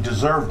film, and she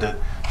deserved it.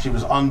 She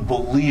was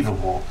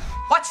unbelievable.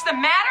 What's the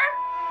matter?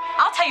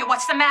 I'll tell you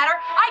what's the matter.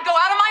 I go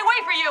out of my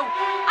way for you.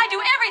 I do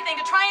everything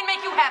to try and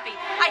make you happy.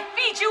 I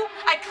feed you,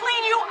 I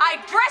clean you, I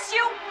dress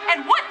you,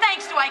 and what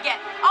thanks do I get?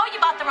 Oh, you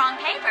bought the wrong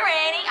paper,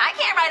 Annie. I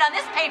can't write on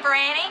this paper,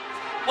 Annie.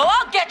 Well,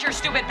 I'll get your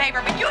stupid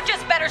paper, but you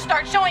just better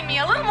start showing me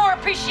a little more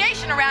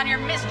appreciation around here,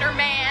 Mr.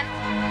 Man.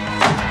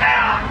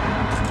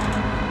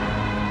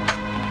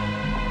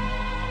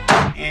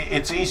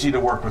 It's easy to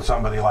work with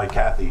somebody like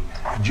Kathy.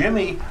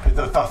 Jimmy,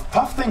 the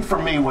tough thing for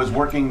me was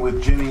working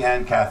with Jimmy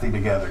and Kathy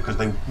together because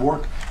they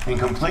work in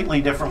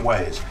completely different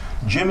ways.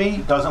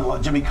 Jimmy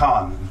doesn't, Jimmy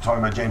Caan, I'm talking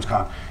about James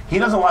Caan, he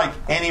doesn't like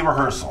any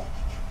rehearsal.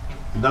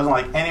 He doesn't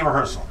like any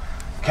rehearsal.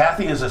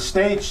 Kathy is a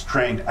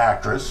stage-trained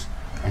actress,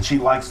 and she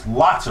likes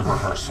lots of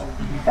rehearsal.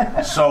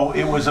 So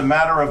it was a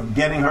matter of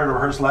getting her to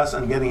rehearse less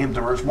and getting him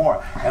to rehearse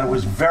more. And it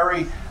was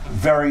very,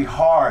 very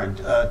hard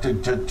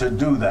to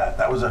do that.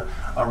 That was a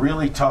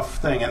really tough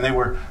thing. And they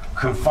were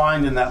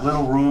confined in that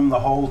little room the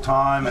whole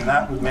time, and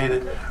that made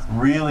it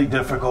really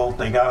difficult.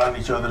 They got on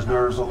each other's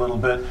nerves a little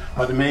bit,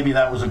 but maybe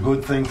that was a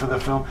good thing for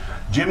the film.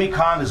 Jimmy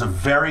Caan is a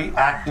very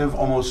active,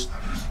 almost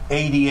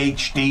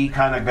ADHD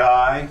kind of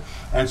guy.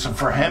 And so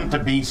for him to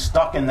be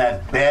stuck in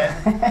that bed,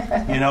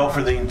 you know,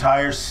 for the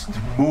entire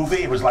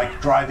movie, it was like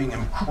driving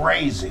him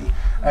crazy.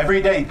 Every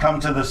day he'd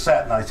come to the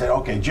set and I'd say,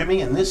 okay,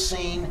 Jimmy, in this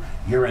scene,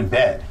 you're in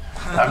bed.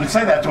 I would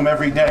say that to him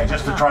every day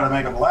just to try to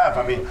make him laugh.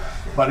 I mean,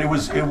 but it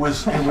was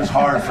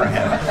hard for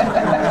him.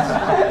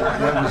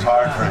 It was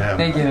hard for him.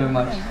 Thank you very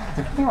much.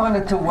 He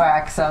wanted to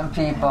whack some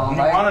people. He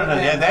wanted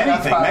to,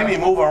 anything, maybe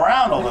move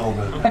around a little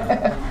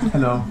bit.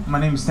 Hello,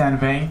 my name is Stan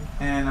Vane,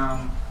 and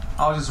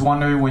I was just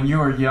wondering, when you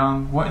were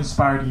young, what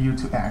inspired you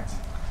to act?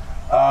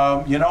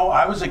 You know,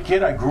 I was a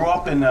kid. I grew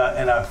up in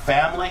a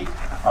family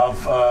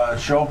of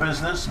show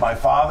business. My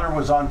father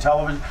was on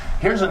television.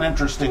 Here's an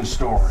interesting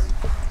story.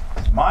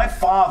 My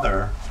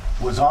father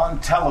was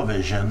on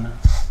television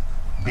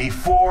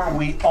before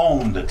we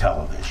owned a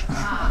television.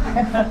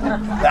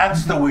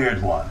 That's the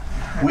weird one.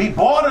 We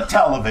bought a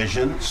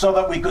television so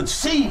that we could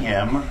see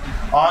him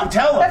on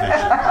television.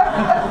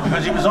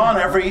 Because he was on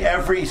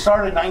he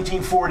started in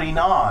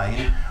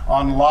 1949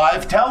 on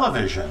live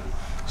television.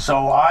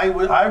 So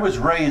I was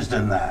raised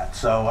in that.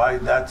 So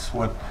that's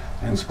what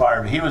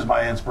inspired me. He was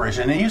my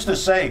inspiration. And he used to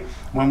say,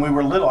 when we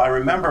were little, I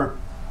remember,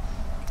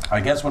 I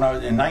guess when I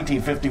was in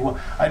 1951,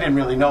 I didn't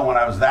really know when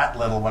I was that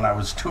little, when I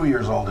was 2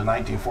 years old in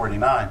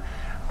 1949.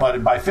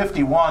 But by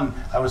 51,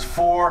 I was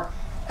 4,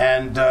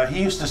 and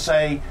he used to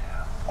say,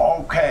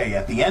 okay,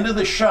 at the end of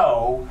the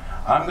show,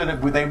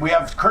 we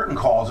have curtain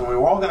calls, and we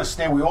were all going to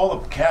stand, all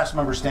the cast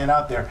members stand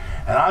out there,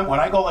 and when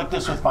I go like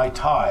this with my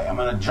tie, I'm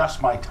going to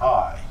adjust my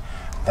tie.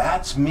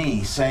 That's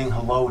me saying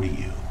hello to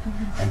you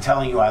and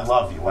telling you I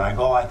love you when I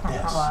go like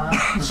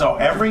this. So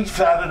every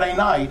Saturday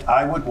night,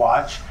 I would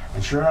watch,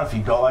 and sure enough,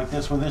 he'd go like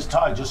this with his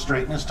tie, just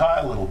straighten his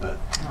tie a little bit.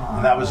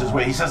 And that was his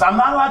way. He says, I'm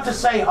not allowed to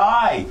say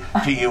hi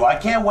to you. I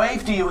can't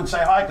wave to you and say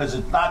hi because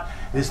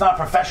it's not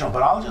professional,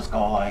 but I'll just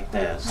go like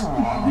this.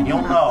 And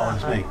you'll know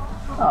it's me.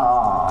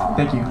 Aww.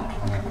 Thank you.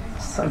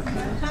 So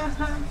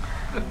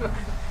good.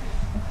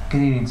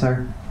 Good evening,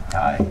 sir.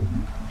 Hi.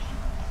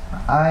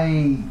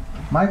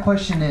 My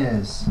question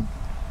is,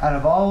 out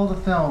of all the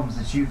films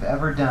that you've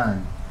ever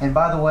done, and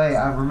by the way,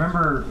 I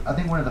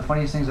think one of the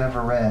funniest things I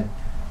ever read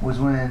was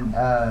when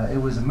it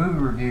was a movie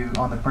review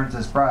on The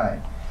Princess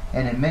Bride,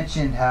 and it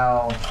mentioned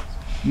how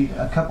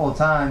a couple of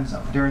times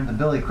during the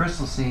Billy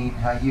Crystal scene,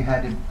 how you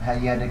had to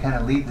kind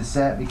of leave the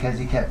set because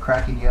he kept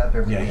cracking you up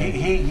every day.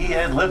 He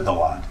had lived a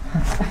lot.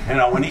 You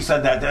know, when he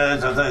said that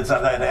it's the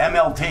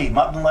MLT,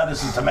 mutton,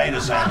 lettuce, and tomato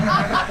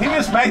sandwich, he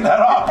just made that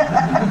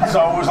up.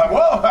 So it was like,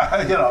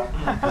 whoa, you know,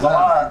 there's a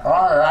lot of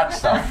that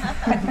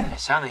stuff.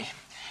 Sonny,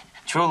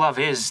 true love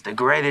is the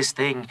greatest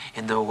thing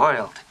in the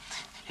world.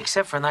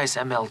 Except for nice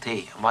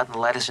MLT, mutton,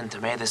 lettuce, and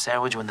tomato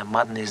sandwich when the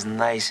mutton is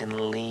nice and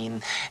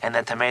lean and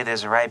the tomato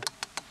is ripe.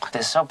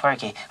 They're so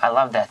perky. I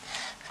love that.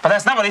 But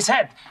that's not what he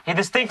said. He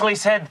distinctly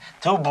said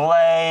to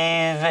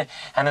blave.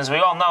 And as we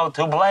all know,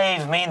 to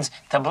blave means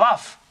to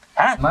bluff.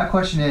 Huh? My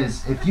question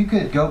is, if you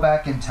could go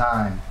back in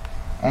time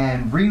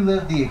and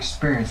relive the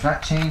experience,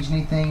 not change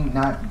anything,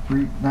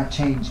 not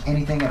change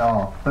anything at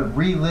all, but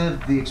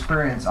relive the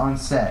experience on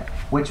set,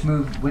 which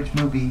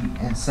movie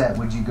and set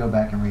would you go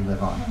back and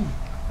relive on?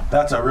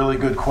 That's a really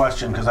good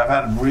question because I've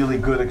had really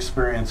good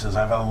experiences.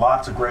 I've had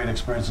lots of great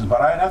experiences, but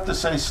I'd have to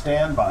say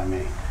Stand By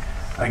Me.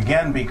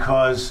 Again,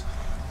 because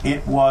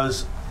it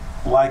was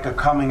like a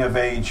coming of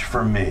age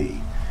for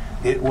me.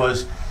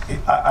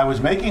 I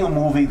was making a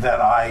movie that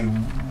I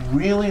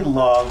really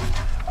loved.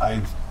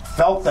 I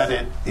felt that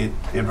it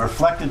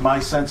reflected my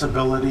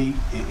sensibility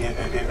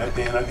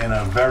in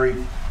a very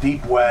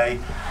deep way,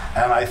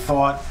 and I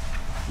thought,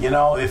 you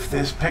know, if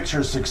this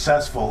picture is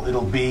successful,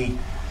 it'll be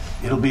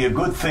a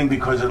good thing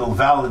because it'll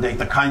validate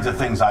the kinds of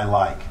things I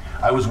like.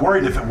 I was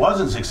worried if it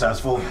wasn't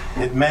successful,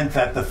 it meant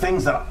that the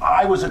things that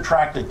I was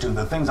attracted to,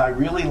 the things I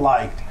really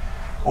liked,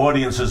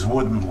 audiences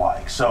wouldn't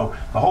like. So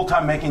the whole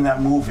time making that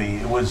movie,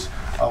 it was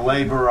a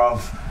labor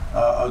of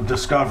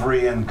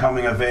discovery and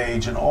coming of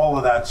age and all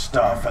of that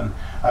stuff. And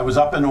I was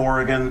up in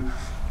Oregon,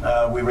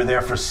 We were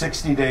there for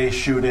 60 days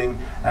shooting,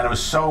 and it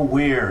was so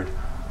weird.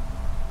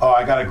 Oh,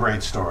 I got a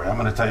great story. I'm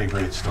going to tell you a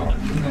great story.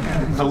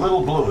 It's a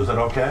little blue. Is it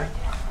okay?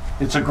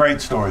 It's a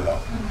great story, though.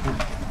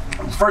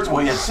 First of all,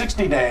 we had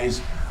 60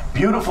 days,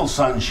 beautiful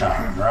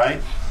sunshine,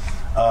 right?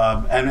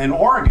 And in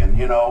Oregon,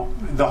 you know,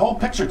 the whole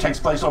picture takes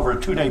place over a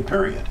 2-day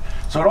period.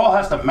 So it all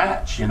has to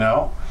match, you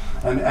know?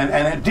 And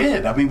it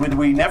did. I mean,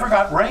 we never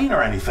got rain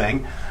or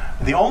anything.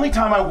 The only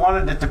time I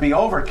wanted it to be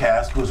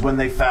overcast was when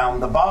they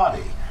found the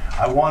body.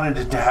 I wanted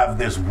it to have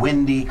this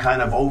windy,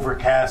 kind of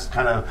overcast,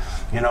 kind of,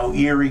 you know,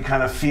 eerie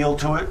kind of feel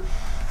to it.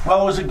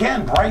 Well, it was,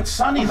 again, bright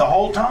sunny the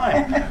whole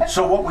time.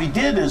 So what we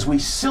did is we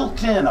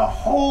silked in a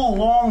whole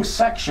long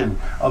section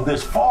of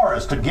this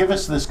forest to give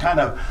us this kind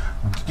of,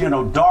 you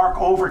know,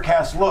 dark,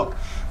 overcast look.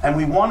 And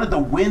we wanted the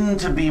wind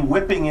to be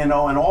whipping, you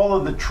know, and all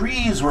of the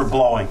trees were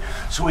blowing.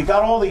 So we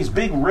got all these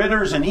big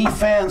Ritters and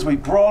E-fans. We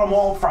brought them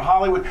all for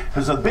Hollywood.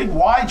 Because a big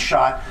wide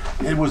shot,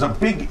 it was a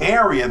big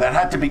area that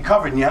had to be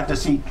covered. And you had to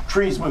see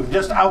trees move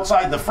just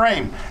outside the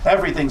frame.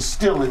 Everything's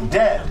still and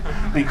dead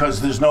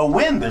because there's no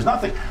wind. There's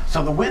nothing.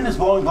 So the wind is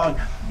blowing.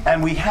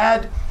 And we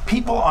had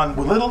people on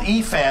with little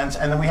E-fans.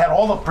 And then we had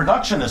all the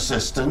production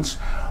assistants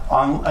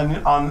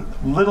on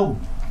little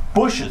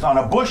bushes, on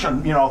a bush,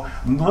 on, you know,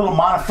 little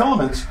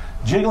monofilaments,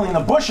 jiggling the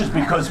bushes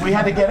because we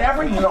had to get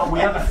we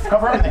had to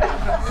cover everything.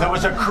 There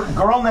was a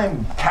girl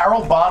named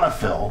Carol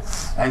Bonifil,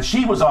 and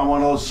she was on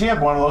one of those, she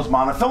had one of those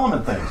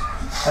monofilament things.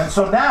 And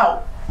so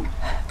now,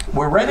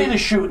 we're ready to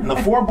shoot, and the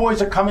 4 boys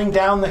are coming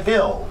down the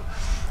hill,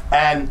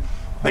 and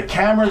the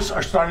cameras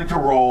are starting to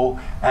roll,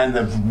 and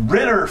the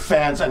Ritter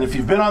fans, and if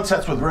you've been on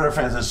sets with Ritter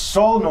fans, it's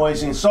so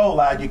noisy and so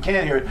loud, you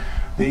can't hear it.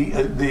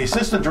 The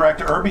assistant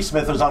director, Irby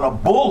Smith, was on a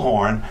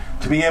bullhorn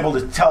to be able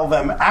to tell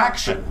them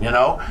action, you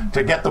know,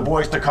 to get the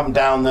boys to come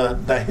down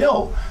the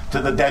hill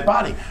to the dead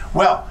body.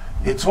 Well,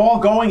 it's all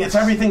going,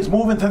 everything's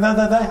moving to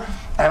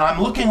and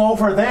I'm looking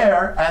over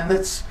there, and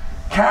it's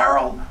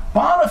Carol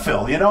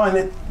Bonifil, you know,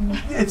 and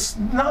it's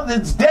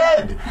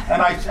dead.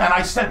 And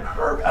I said,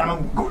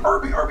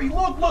 Irby,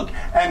 look,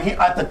 and he,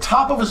 at the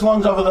top of his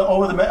lungs over the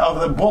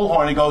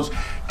bullhorn, he goes,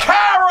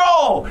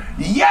 Carol,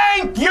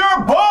 yank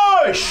your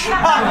bush. So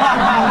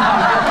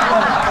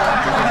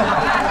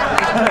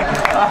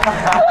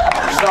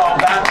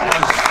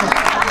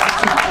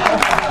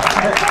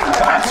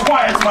that's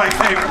why it's my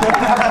favorite.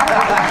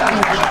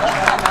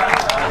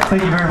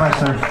 Thank you very much,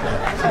 sir.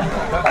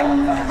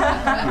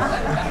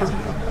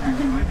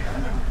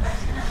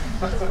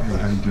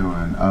 How you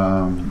doing?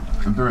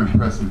 I'm very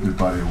impressed with your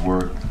body of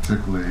work,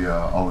 particularly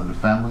All in the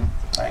Family.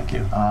 Thank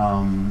you.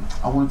 I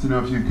wanted to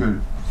know if you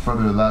could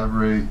further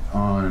elaborate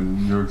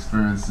on your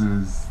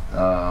experiences,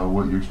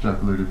 what you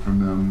extrapolated from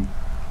them,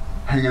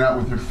 hanging out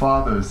with your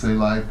father, say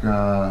like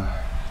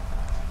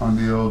on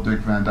the old Dick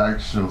Van Dyke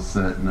Show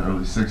set in the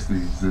early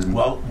 60s. And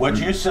well, what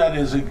you said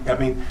is, I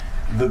mean,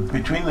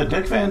 between the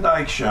Dick Van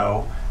Dyke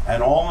Show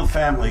and All in the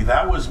Family,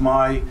 that was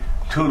my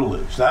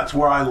tutelage. That's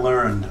where I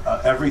learned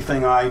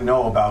everything I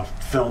know about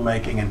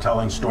filmmaking and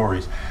telling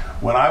stories.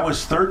 When I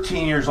was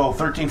 13 years old,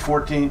 13,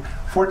 14,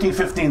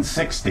 15,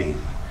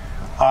 16,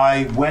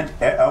 I went,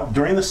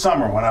 during the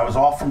summer when I was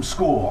off from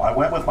school, I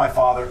went with my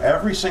father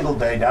every single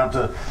day down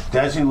to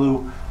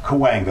Desilu,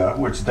 Cahuenga,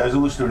 which is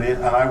Desilu Studio,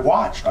 and I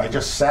watched. I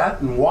just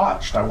sat and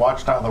watched. I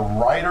watched how the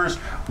writers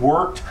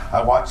worked.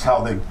 I watched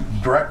how the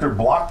director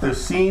blocked the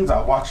scenes.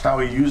 I watched how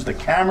he used the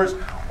cameras,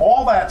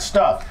 all that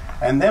stuff.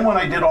 And then when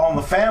I did All in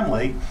the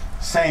Family,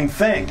 same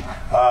thing.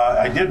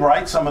 I did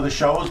write some of the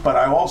shows, but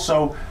I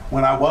also,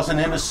 when I wasn't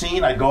in a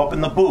scene, I'd go up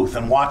in the booth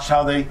and watch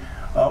how they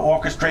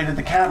orchestrated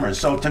the cameras.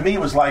 So to me, it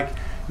was like,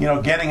 you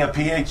know, getting a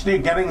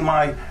PhD, getting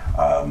my,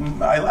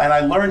 and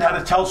I learned how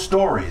to tell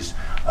stories.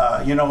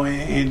 You know,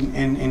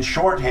 in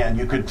shorthand,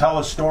 you could tell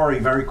a story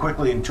very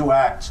quickly in 2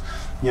 acts,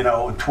 you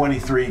know,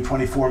 23,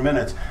 24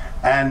 minutes.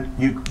 And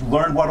you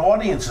learned what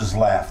audiences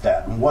laughed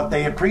at and what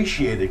they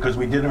appreciated, because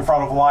we did in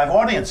front of a live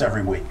audience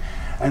every week.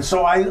 And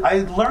so I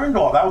learned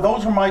all that.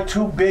 Those were my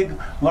 2 big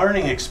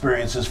learning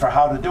experiences for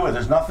how to do it.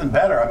 There's nothing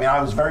better. I mean, I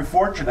was very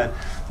fortunate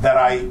that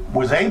I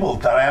was able,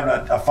 that I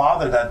have a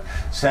father that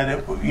said,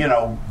 it, you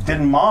know,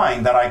 didn't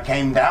mind that I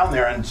came down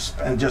there and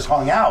just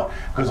hung out.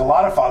 Because a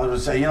lot of fathers would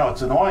say, you know,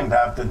 it's annoying to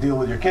have to deal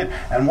with your kid.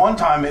 And one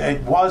time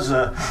it was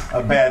a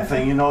bad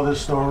thing. You know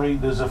this story?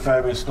 There's a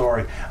fabulous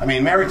story. I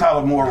mean, Mary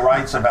Tyler Moore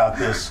writes about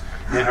this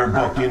in her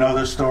book. Do you know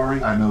this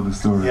story? I know the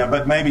story. Yeah,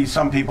 but maybe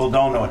some people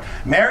don't know it.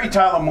 Mary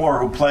Tyler Moore,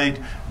 who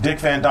played Dick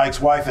Van Dyke's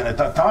wife, and at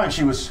the time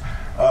she was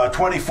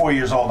 24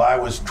 years old. I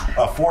was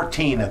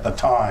 14 at the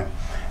time.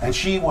 And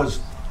she was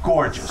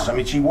gorgeous. I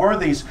mean, she wore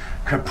these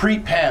capri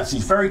pants,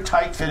 these very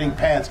tight-fitting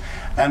pants,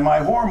 and my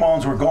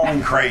hormones were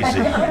going crazy.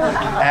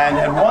 And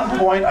at one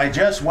point, I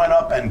just went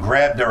up and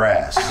grabbed her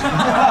ass.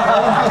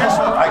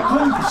 I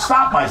couldn't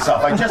stop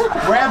myself. I just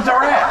grabbed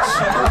her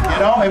ass. You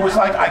know, it was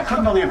like, I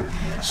couldn't believe it.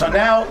 So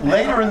now,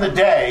 later in the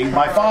day,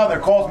 my father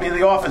calls me in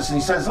the office and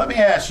he says, let me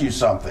ask you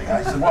something.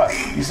 I said, what?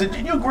 He said,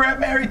 did you grab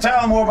Mary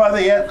Tyler Moore by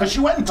the ass? Because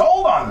she went and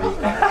told on me.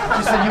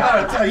 She said, you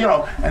gotta tell, you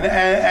know.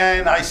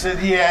 And I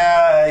said,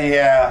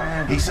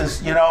 yeah. He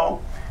says, you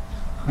know,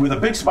 with a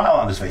big smile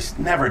on his face,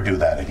 never do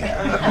that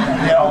again.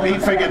 You know, he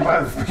figured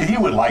he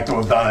would like to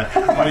have done it,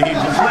 but he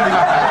was living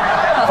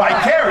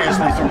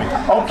vicariously through me.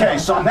 Okay,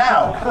 so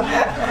now,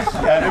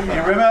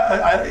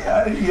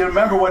 you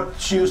remember what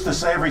she used to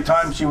say every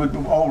time she would,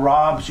 oh,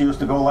 Rob, she used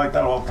to go like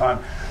that all the time.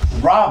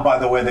 Rob, by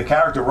the way, the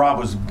character Rob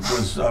was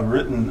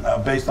written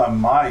based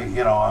on my,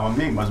 you know, on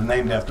me, was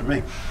named after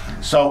me.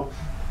 So,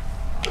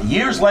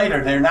 years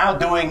later, they're now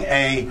doing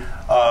a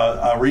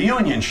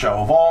reunion show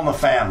of All in the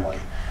Family.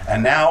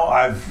 And now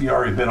I've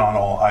already been on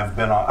a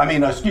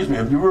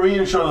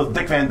reunion show of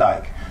Dick Van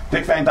Dyke.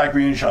 Dick Van Dyke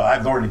reunion show.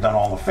 I've already done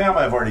All in the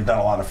Family. I've already done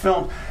a lot of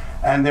films.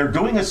 And they're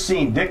doing a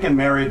scene, Dick and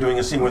Mary are doing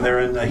a scene where they're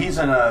in, he's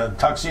in a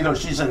tuxedo,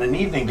 she's in an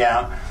evening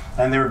gown,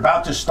 and they're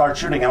about to start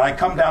shooting. And I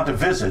come down to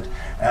visit,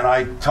 and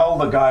I tell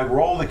the guy,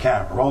 roll the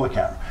camera, roll the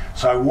camera.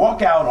 So I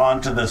walk out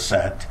onto the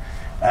set,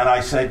 and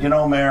I said, you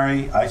know,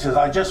 Mary, I said,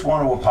 I just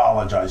want to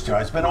apologize to you.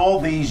 It's been all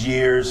these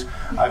years.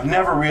 I've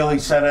never really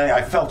said anything.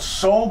 I felt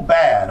so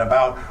bad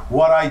about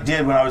what I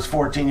did when I was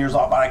 14 years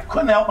old, but I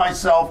couldn't help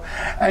myself.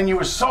 And you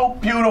were so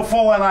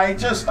beautiful, and I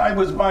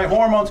was my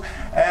hormones.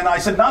 And I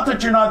said, not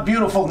that you're not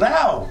beautiful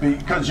now,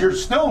 because you're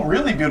still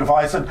really beautiful.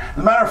 I said, as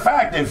a matter of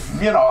fact, if,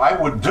 you know, I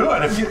would do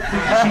it. If you,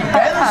 she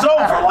bends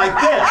over like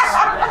this,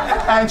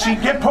 and she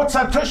puts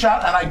that tush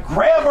out, and I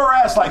grab her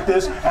ass like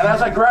this, and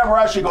as I grab her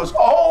ass, she goes,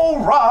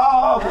 oh,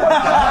 Rob. So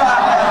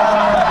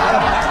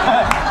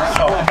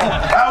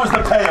that was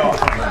the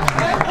payoff.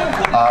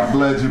 I'm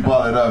glad you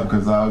brought it up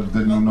because I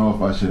didn't know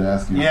if I should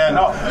ask you. Yeah,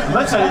 no.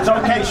 Listen, it's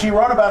okay. She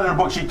wrote about it in her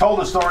book. She told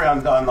the story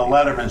on the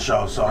Letterman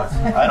show, so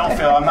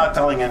I'm not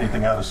telling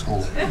anything out of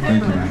school.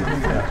 Thank you.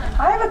 Yeah.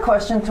 I have a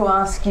question to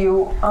ask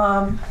you.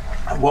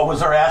 What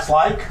was her ass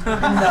like? No.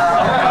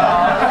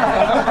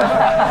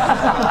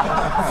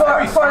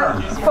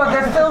 for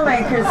the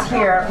filmmakers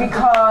here,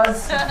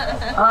 because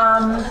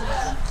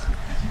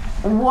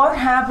what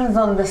happens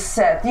on the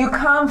set? You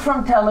come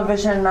from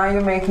television, now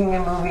you're making a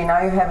movie,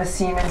 now you have a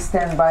scene in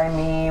Stand By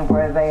Me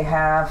where they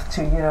have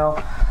to, you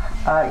know,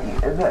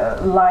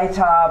 light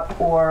up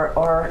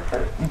or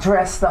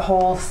dress the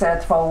whole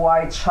set for a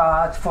wide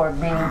shot for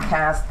being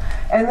cast.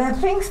 And then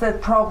things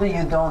that probably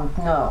you don't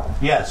know.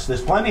 Yes,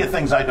 there's plenty of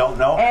things I don't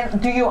know.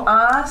 And do you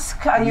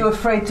ask? Are you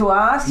afraid to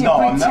ask? You no,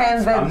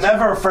 pretend I'm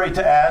never afraid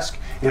to ask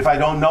if I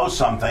don't know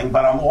something,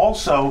 but I'm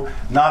also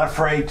not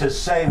afraid to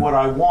say what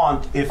I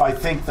want if I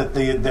think that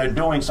they're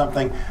doing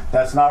something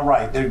that's not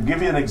right. I'll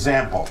give you an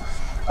example.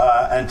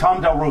 And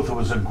Tom Del Ruth, who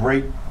was a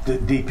great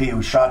DP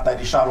who shot that.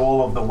 He shot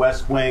all of The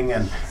West Wing,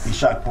 and he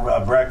shot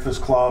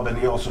Breakfast Club, and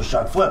he also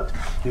shot Flipped.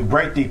 He's a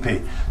great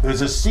DP.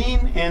 There's a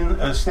scene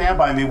in Stand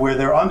By Me where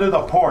they're under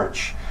the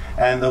porch,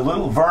 and the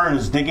little Vern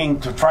is digging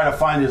to try to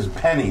find his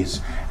pennies,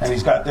 and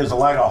there's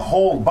like a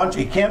whole bunch.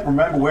 He can't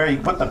remember where he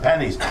put the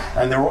pennies,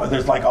 and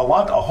there's like a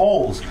lot of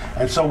holes.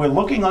 And so we're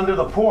looking under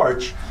the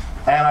porch,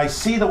 and I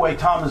see the way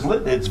Tom has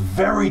lit it. It's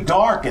very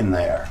dark in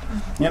there,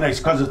 you know,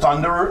 because it's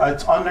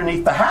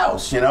underneath the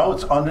house. You know,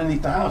 it's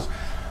underneath the house.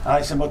 And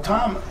I said, well,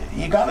 Tom,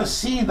 you got to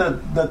see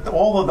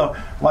all of the,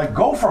 like,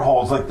 gopher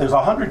holes. Like, there's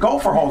 100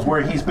 gopher holes where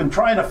he's been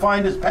trying to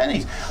find his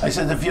pennies. I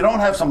said, if you don't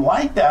have some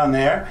light down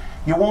there,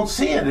 you won't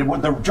see it.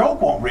 The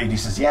joke won't read. He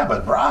says, yeah,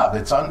 but Rob,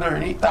 it's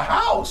underneath the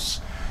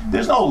house.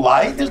 There's no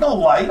light. There's no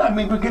light. I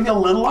mean, we'll give you a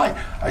little light.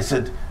 I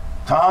said,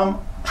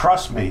 Tom,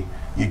 trust me.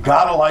 You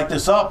got to light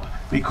this up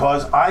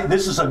because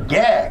this is a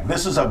gag.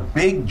 This is a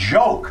big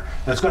joke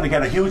that's going to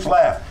get a huge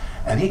laugh.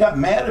 And he got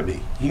mad at me.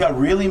 He got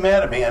really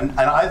mad at me. And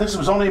this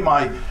was only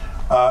my,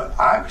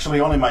 actually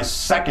only my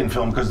second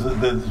film because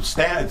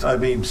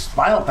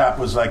Spinal Tap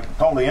was like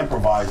totally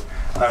improvised,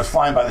 and I was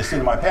flying by the seat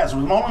of my pants. It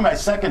was only my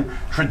second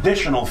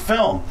traditional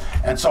film,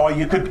 and so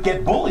you could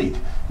get bullied,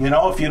 you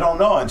know, if you don't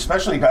know, and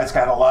especially guys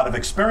got a lot of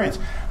experience.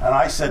 And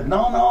I said,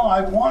 no,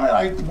 I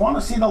want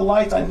to see the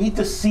lights. I need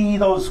to see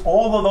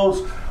all of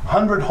those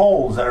 100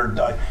 holes that are.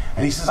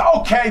 And he says,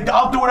 okay,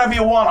 I'll do whatever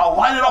you want. I'll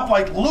light it up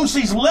like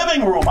Lucy's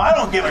living room. I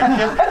don't give a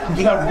shit.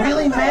 He got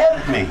really mad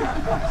at me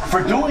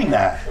for doing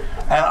that.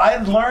 And I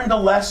had learned a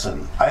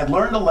lesson. I had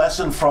learned a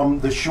lesson from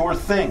The Sure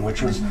Thing,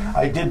 which was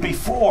I did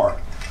before.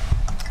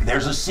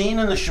 There's a scene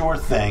in The Sure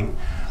Thing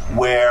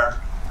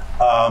where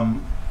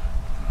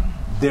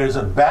there's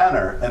a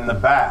banner in the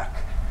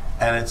back,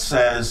 and it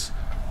says,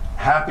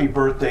 "Happy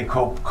Birthday,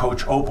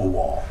 Coach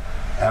Opalwall."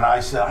 And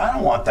I said, I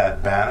don't want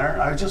that banner.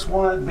 I just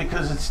want it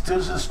because it's too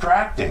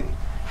distracting.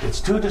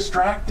 It's too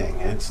distracting.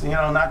 It's, you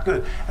know, not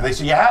good. And they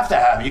said, you have to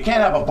have it. You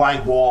can't have a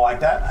blank wall like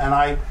that. And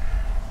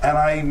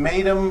I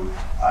made him.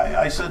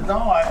 I said, no,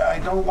 I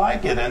don't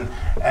like it. And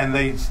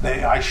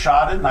I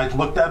shot it, and I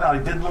looked at it, and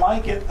I didn't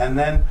like it. And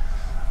then,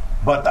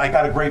 but I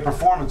got a great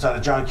performance out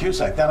of John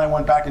Cusack. Then I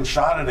went back and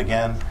shot it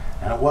again,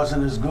 and it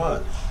wasn't as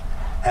good.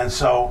 And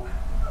so,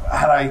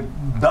 had I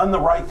done the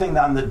right thing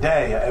on the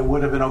day, it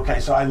would have been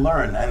okay. So I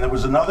learned. And there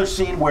was another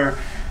scene where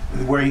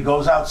he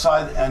goes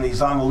outside and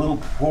he's on a little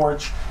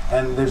porch,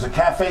 and there's a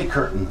cafe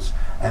curtains,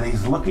 and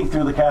he's looking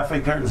through the cafe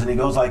curtains, and he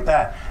goes like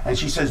that. And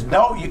she says,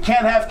 no, you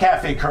can't have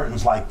cafe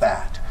curtains like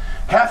that.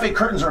 cafe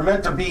curtains are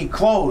meant to be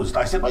closed.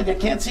 I said, well, you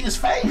can't see his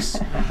face.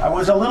 I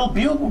was a little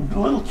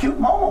cute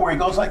moment where he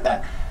goes like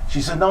that.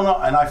 She said, no, no.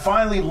 And I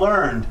finally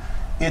learned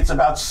it's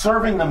about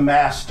serving the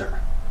master.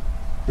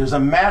 There's a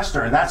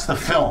master, and that's the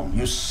film.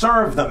 You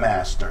serve the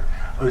master,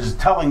 who's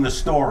telling the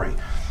story.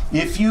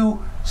 If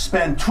you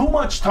spend too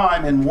much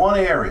time in one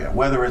area,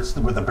 whether it's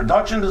with the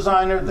production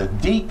designer, the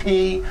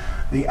DP,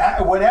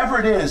 whatever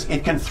it is,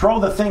 it can throw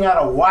the thing out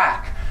of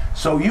whack.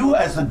 So you,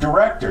 as the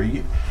director,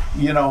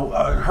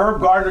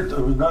 Herb Gardner,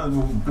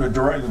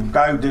 the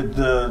guy who did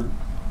the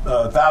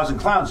 1,000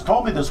 Clowns,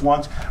 told me this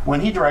once when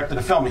he directed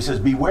a film. He says,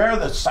 beware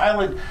the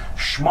silent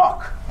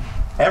schmuck.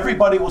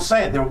 Everybody will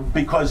say it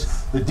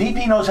because the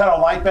DP knows how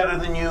to light better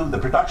than you, the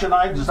production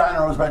designer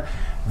knows better.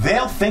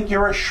 They'll think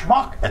you're a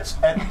schmuck.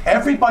 And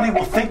everybody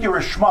will think you're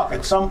a schmuck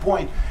at some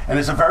point, and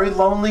it's a very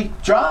lonely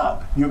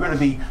job. You're going to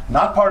be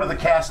not part of the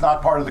cast,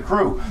 not part of the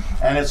crew.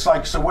 And it's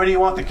like, so where do you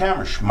want the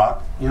camera,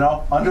 schmuck? You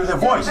know, under their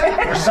voice.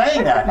 They're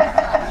saying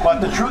that.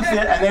 But the truth is,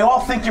 and they all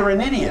think you're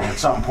an idiot at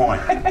some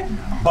point.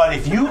 But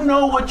if you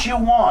know what you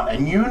want,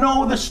 and you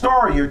know the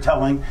story you're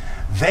telling,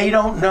 they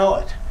don't know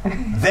it.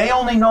 They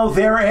only know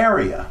their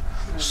area.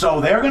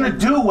 So they're going to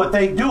do what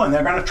they do, and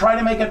they're going to try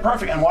to make it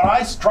perfect. And what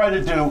I try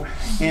to do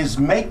is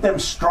make them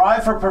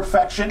strive for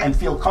perfection and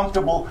feel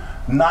comfortable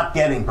not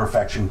getting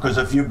perfection. Because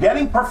if you're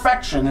getting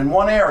perfection in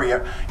one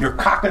area, you're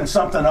cocking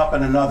something up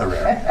in another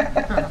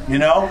area. You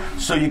know?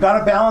 So you got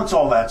to balance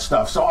all that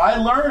stuff. So I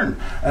learned,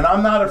 and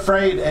I'm not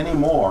afraid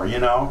anymore, you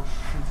know?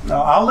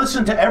 I'll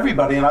listen to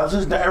everybody,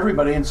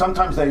 and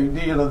sometimes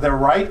they're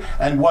right,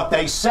 and what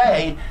they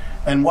say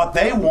and what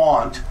they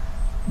want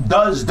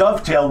does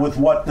dovetail with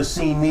what the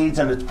scene needs,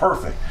 and it's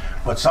perfect.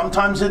 But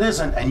sometimes it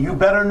isn't, and you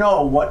better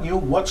know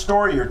what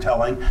story you're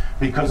telling,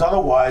 because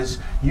otherwise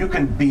you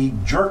can be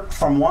jerked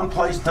from one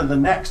place to the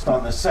next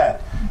on the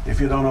set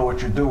if you don't know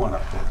what you're doing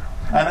up there.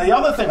 And the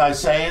other thing I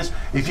say is,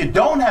 if you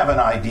don't have an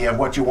idea of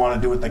what you want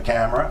to do with the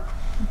camera,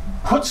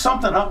 put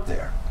something up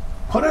there.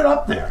 Put it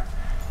up there.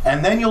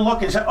 And then you'll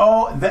look and say,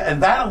 oh, and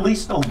that at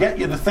least will get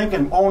you to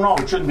thinking, oh no,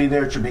 it shouldn't be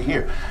there, it should be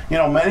here. You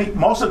know,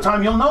 most of the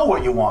time you'll know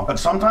what you want, but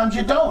sometimes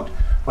you don't.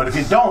 But if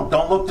you don't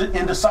look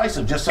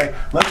indecisive. Just say,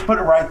 let's put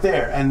it right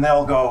there. And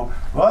they'll go,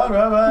 blah,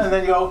 blah, blah, and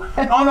then you go,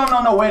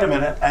 oh, no, wait a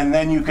minute. And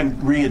then you can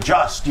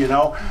readjust, you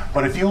know.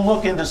 But if you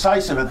look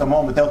indecisive at the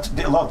moment,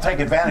 they'll take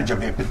advantage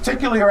of you,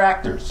 particularly your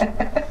actors.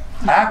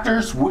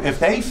 Actors, if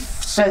they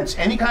sense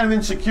any kind of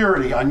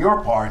insecurity on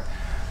your part,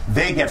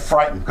 they get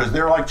frightened because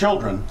they're like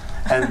children.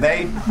 And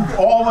they,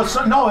 all of a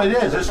sudden, no,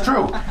 it's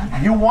true.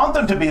 You want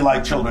them to be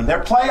like children. They're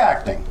play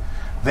acting.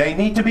 They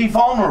need to be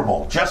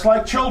vulnerable, just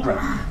like children.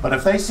 But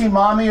if they see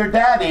mommy or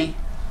daddy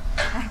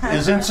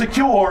is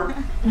insecure,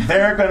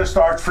 they're going to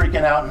start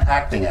freaking out and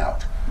acting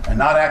out. And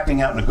not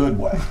acting out in a good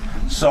way.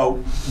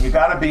 So you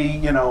got to be,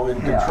 you know,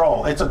 in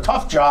control. It's a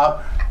tough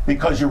job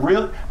because you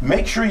really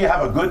make sure you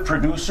have a good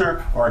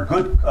producer or a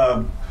good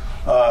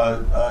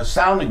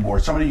sounding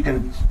board, somebody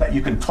that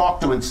you can talk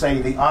to and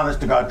say the honest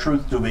to God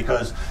truth to,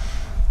 because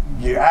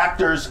you're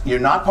actors, you're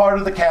not part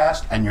of the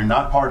cast and you're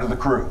not part of the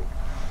crew.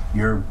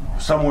 You're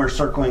somewhere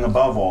circling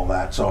above all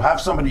that. So have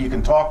somebody you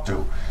can talk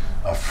to,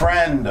 a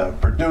friend, a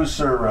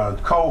producer, a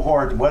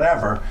cohort,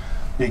 whatever,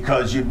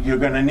 because you're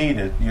going to need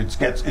it.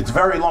 It's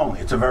very lonely.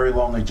 It's a very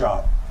lonely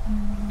job.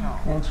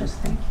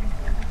 Interesting.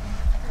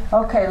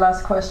 Okay,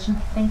 last question.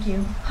 Thank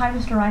you. Hi,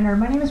 Mr. Reiner.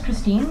 My name is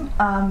Christine.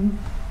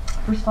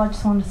 First of all, I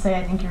just wanted to say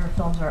I think your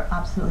films are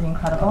absolutely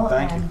incredible.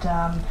 Thank you.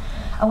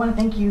 I want to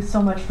thank you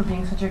so much for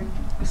being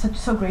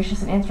so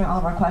gracious and answering all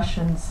of our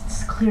questions.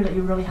 It's clear that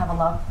you really have a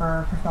love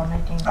for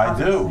filmmaking. I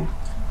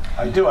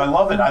do. I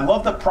love it. I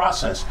love the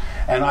process.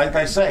 And like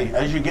I say,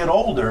 as you get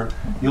older,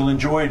 you'll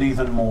enjoy it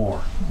even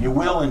more. You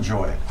will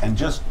enjoy it. And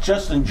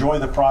just enjoy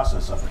the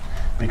process of it.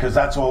 Because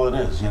that's all it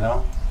is, you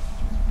know?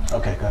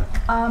 Okay, good.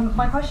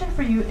 My question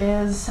for you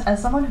is, as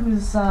someone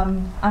who's,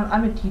 I'm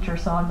a teacher,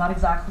 so I'm not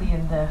exactly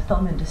in the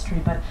film industry,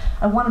 but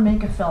I want to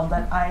make a film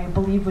that I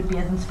believe would be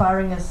as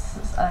inspiring as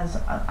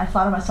I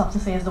flatter myself to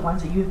say as the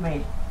ones that you've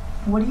made.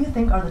 What do you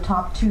think are the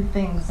top 2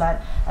 things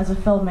that, as a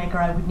filmmaker,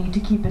 I would need to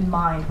keep in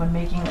mind when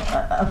making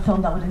a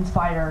film that would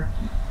inspire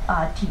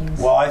teens?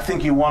 Well, I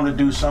think you want to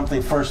do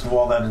something, first of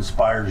all, that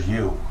inspires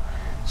you.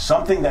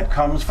 Something that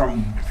comes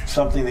from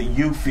something that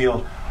you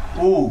feel,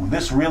 ooh,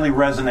 this really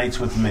resonates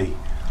with me.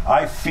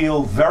 I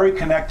feel very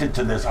connected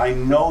to this. I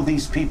know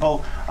these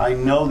people. I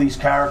know these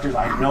characters.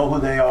 I know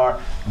who they are.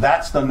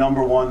 That's the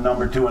number 1,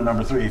 number 2, and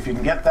number 3. If you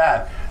can get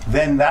that,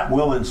 then that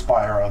will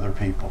inspire other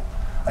people.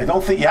 I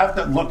don't think you have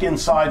to look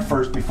inside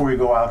first before you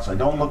go outside.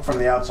 Don't look from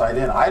the outside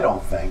in. I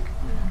don't think.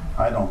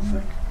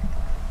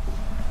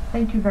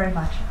 Thank you very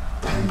much.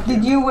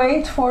 Did you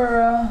wait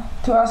for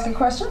to ask a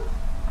question?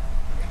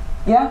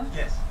 Yeah?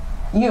 Yes.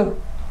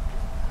 You?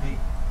 Me.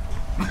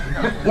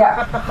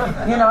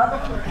 Yeah. You know,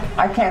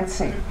 I can't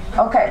see.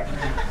 Okay.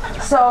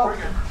 So,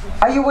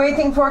 are you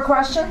waiting for a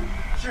question?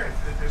 Sure,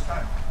 if there's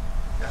time.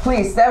 Yeah.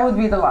 Please, that would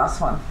be the last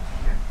one.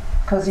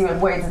 Because you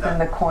had waited in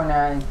the corner,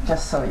 I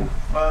just saw you.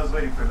 Well, I was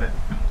waiting for a bit.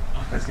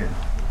 That's good.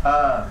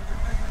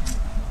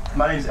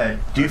 My name's Ed.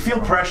 Do you feel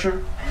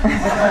pressure?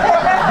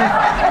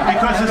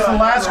 Because it's the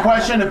last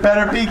question, it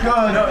better be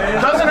good. No, it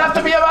doesn't have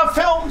to be about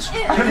films.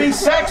 It could be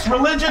sex,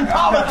 religion,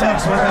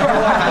 politics.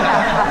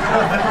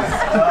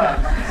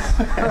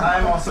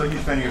 I'm also a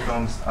huge fan of your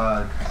films.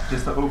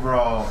 Just the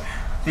overall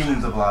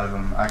themes of a lot of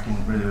them I can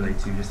really relate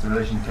to. Just the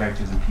relation to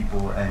characters and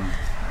people, and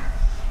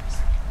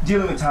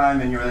dealing with time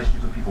and your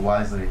relationships with people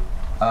wisely.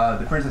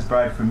 The Princess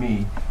Bride, for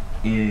me,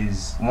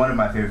 is one of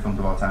my favorite films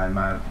of all time.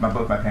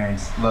 Both my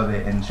parents love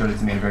it and showed it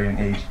to me at a very young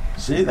age.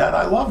 See, that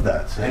I love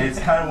that. See? And it's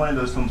kind of one of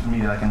those films for me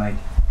that I can like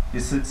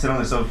just sit on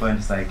the sofa and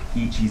just like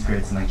eat cheese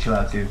grits and like chill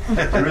out to.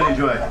 I really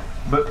enjoy it.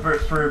 But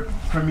for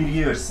me to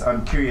you,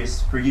 I'm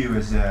curious for you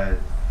as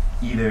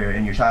either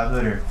in your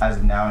childhood or as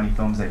of now, any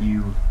films that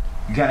you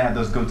kind of have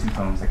those go-to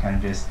films that kind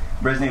of just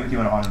resonate with you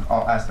on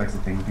all aspects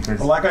of things. Because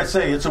well, like I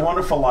say, It's a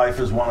Wonderful Life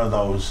is one of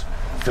those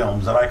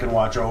films that I can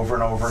watch over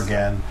and over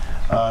again.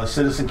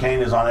 Citizen Kane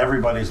is on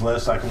everybody's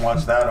list. I can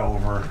watch that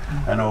over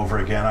and over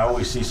again. I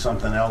always see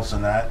something else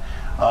in that.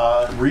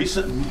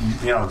 Recent,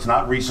 it's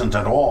not recent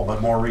at all,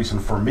 but more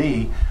recent for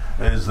me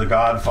is The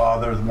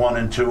Godfather 1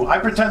 and 2. I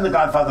pretend The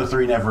Godfather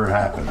 3 never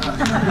happened.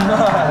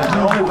 The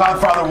only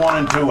Godfather 1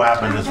 and 2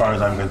 happened as far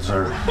as I'm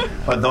concerned.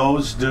 But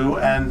those do,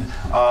 and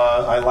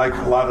I like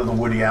a lot of the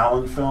Woody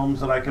Allen films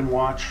that I can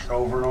watch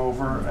over and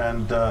over,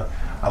 and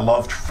I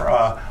loved,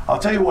 I'll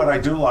tell you what I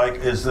do like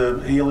is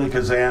the Elia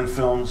Kazan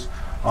films,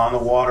 On the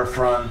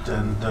Waterfront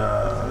and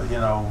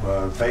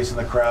Facing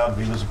the Crowd,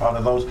 Viva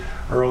Zapata,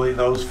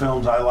 those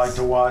films I like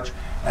to watch.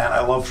 And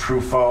I love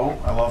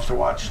Truffaut. I love to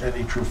watch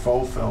any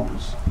Truffaut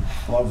films.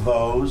 Love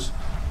those.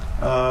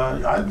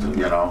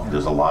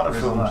 There's a lot of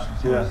films.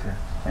 Yeah.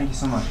 Thank you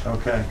so much.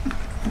 Okay.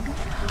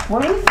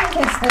 What do you think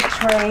is the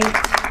trait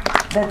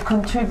that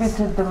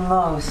contributed the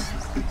most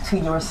to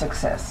your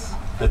success?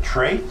 The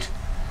trait?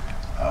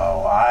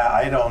 Oh,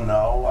 I don't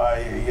know.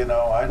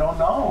 I don't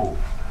know.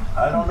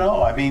 I don't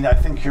know. I mean, I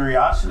think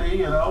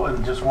curiosity,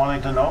 and just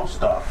wanting to know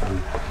stuff.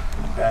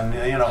 And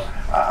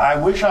I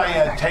wish I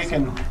had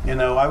taken,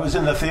 I was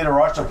in the theater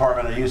arts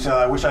department at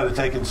UCLA. I wish I had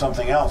taken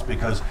something else,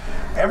 because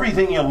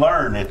everything you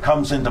learn, it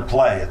comes into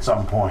play at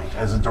some point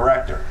as a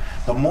director.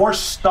 The more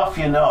stuff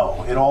you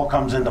know, it all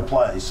comes into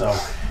play. So,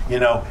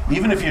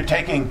 even if you're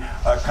taking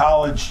a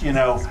college,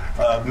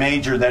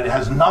 major that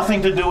has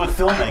nothing to do with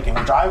filmmaking,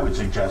 which I would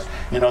suggest,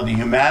 the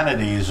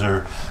humanities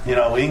or,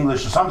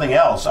 English or something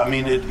else, I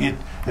mean,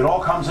 it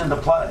all comes into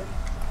play.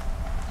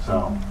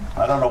 So,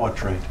 I don't know what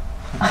trait.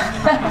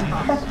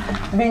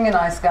 Being a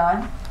nice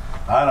guy.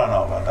 I don't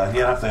know about that.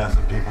 You'd have to ask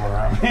the people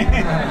around me.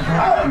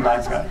 I'm a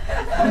nice guy.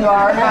 You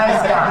are a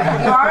nice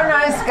guy. You are a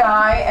nice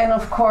guy, and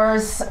of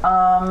course,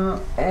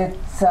 it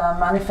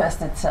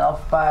manifests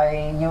itself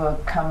by you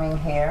coming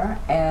here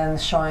and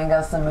showing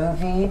us the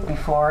movie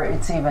before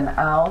it's even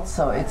out.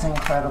 So it's an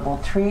incredible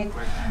treat,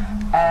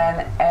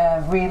 and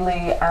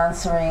really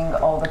answering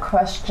all the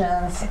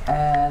questions.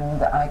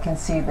 And I can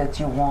see that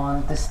you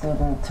want the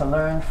student to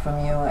learn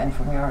from you and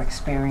from your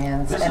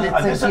experience.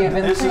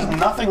 This is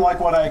nothing like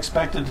what I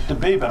expected it to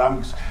be, but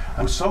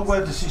I'm so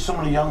glad to see so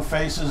many young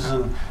faces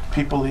and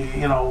people,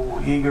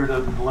 eager to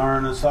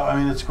learn and stuff. I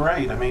mean, it's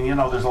great. I mean,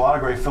 there's a lot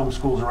of great film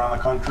schools around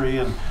the country,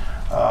 and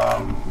a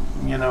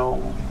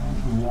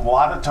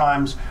lot of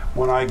times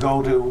when I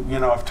go to,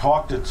 I've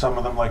talked at some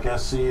of them like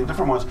SC and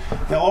different ones,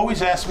 they'll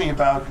always ask me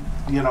about,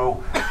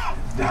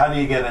 how do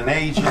you get an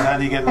agent? How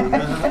do you get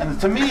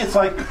and to me, it's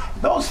like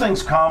those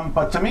things come,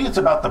 but to me, it's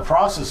about the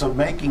process of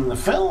making the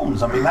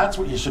films. I mean, that's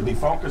what you should be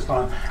focused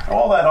on.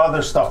 All that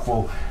other stuff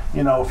will,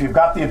 if you've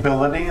got the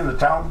ability and the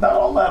talent,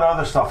 all that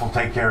other stuff will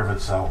take care of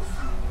itself.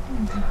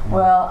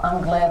 Well,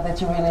 I'm glad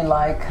that you really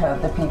like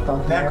the people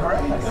here. They're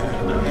great.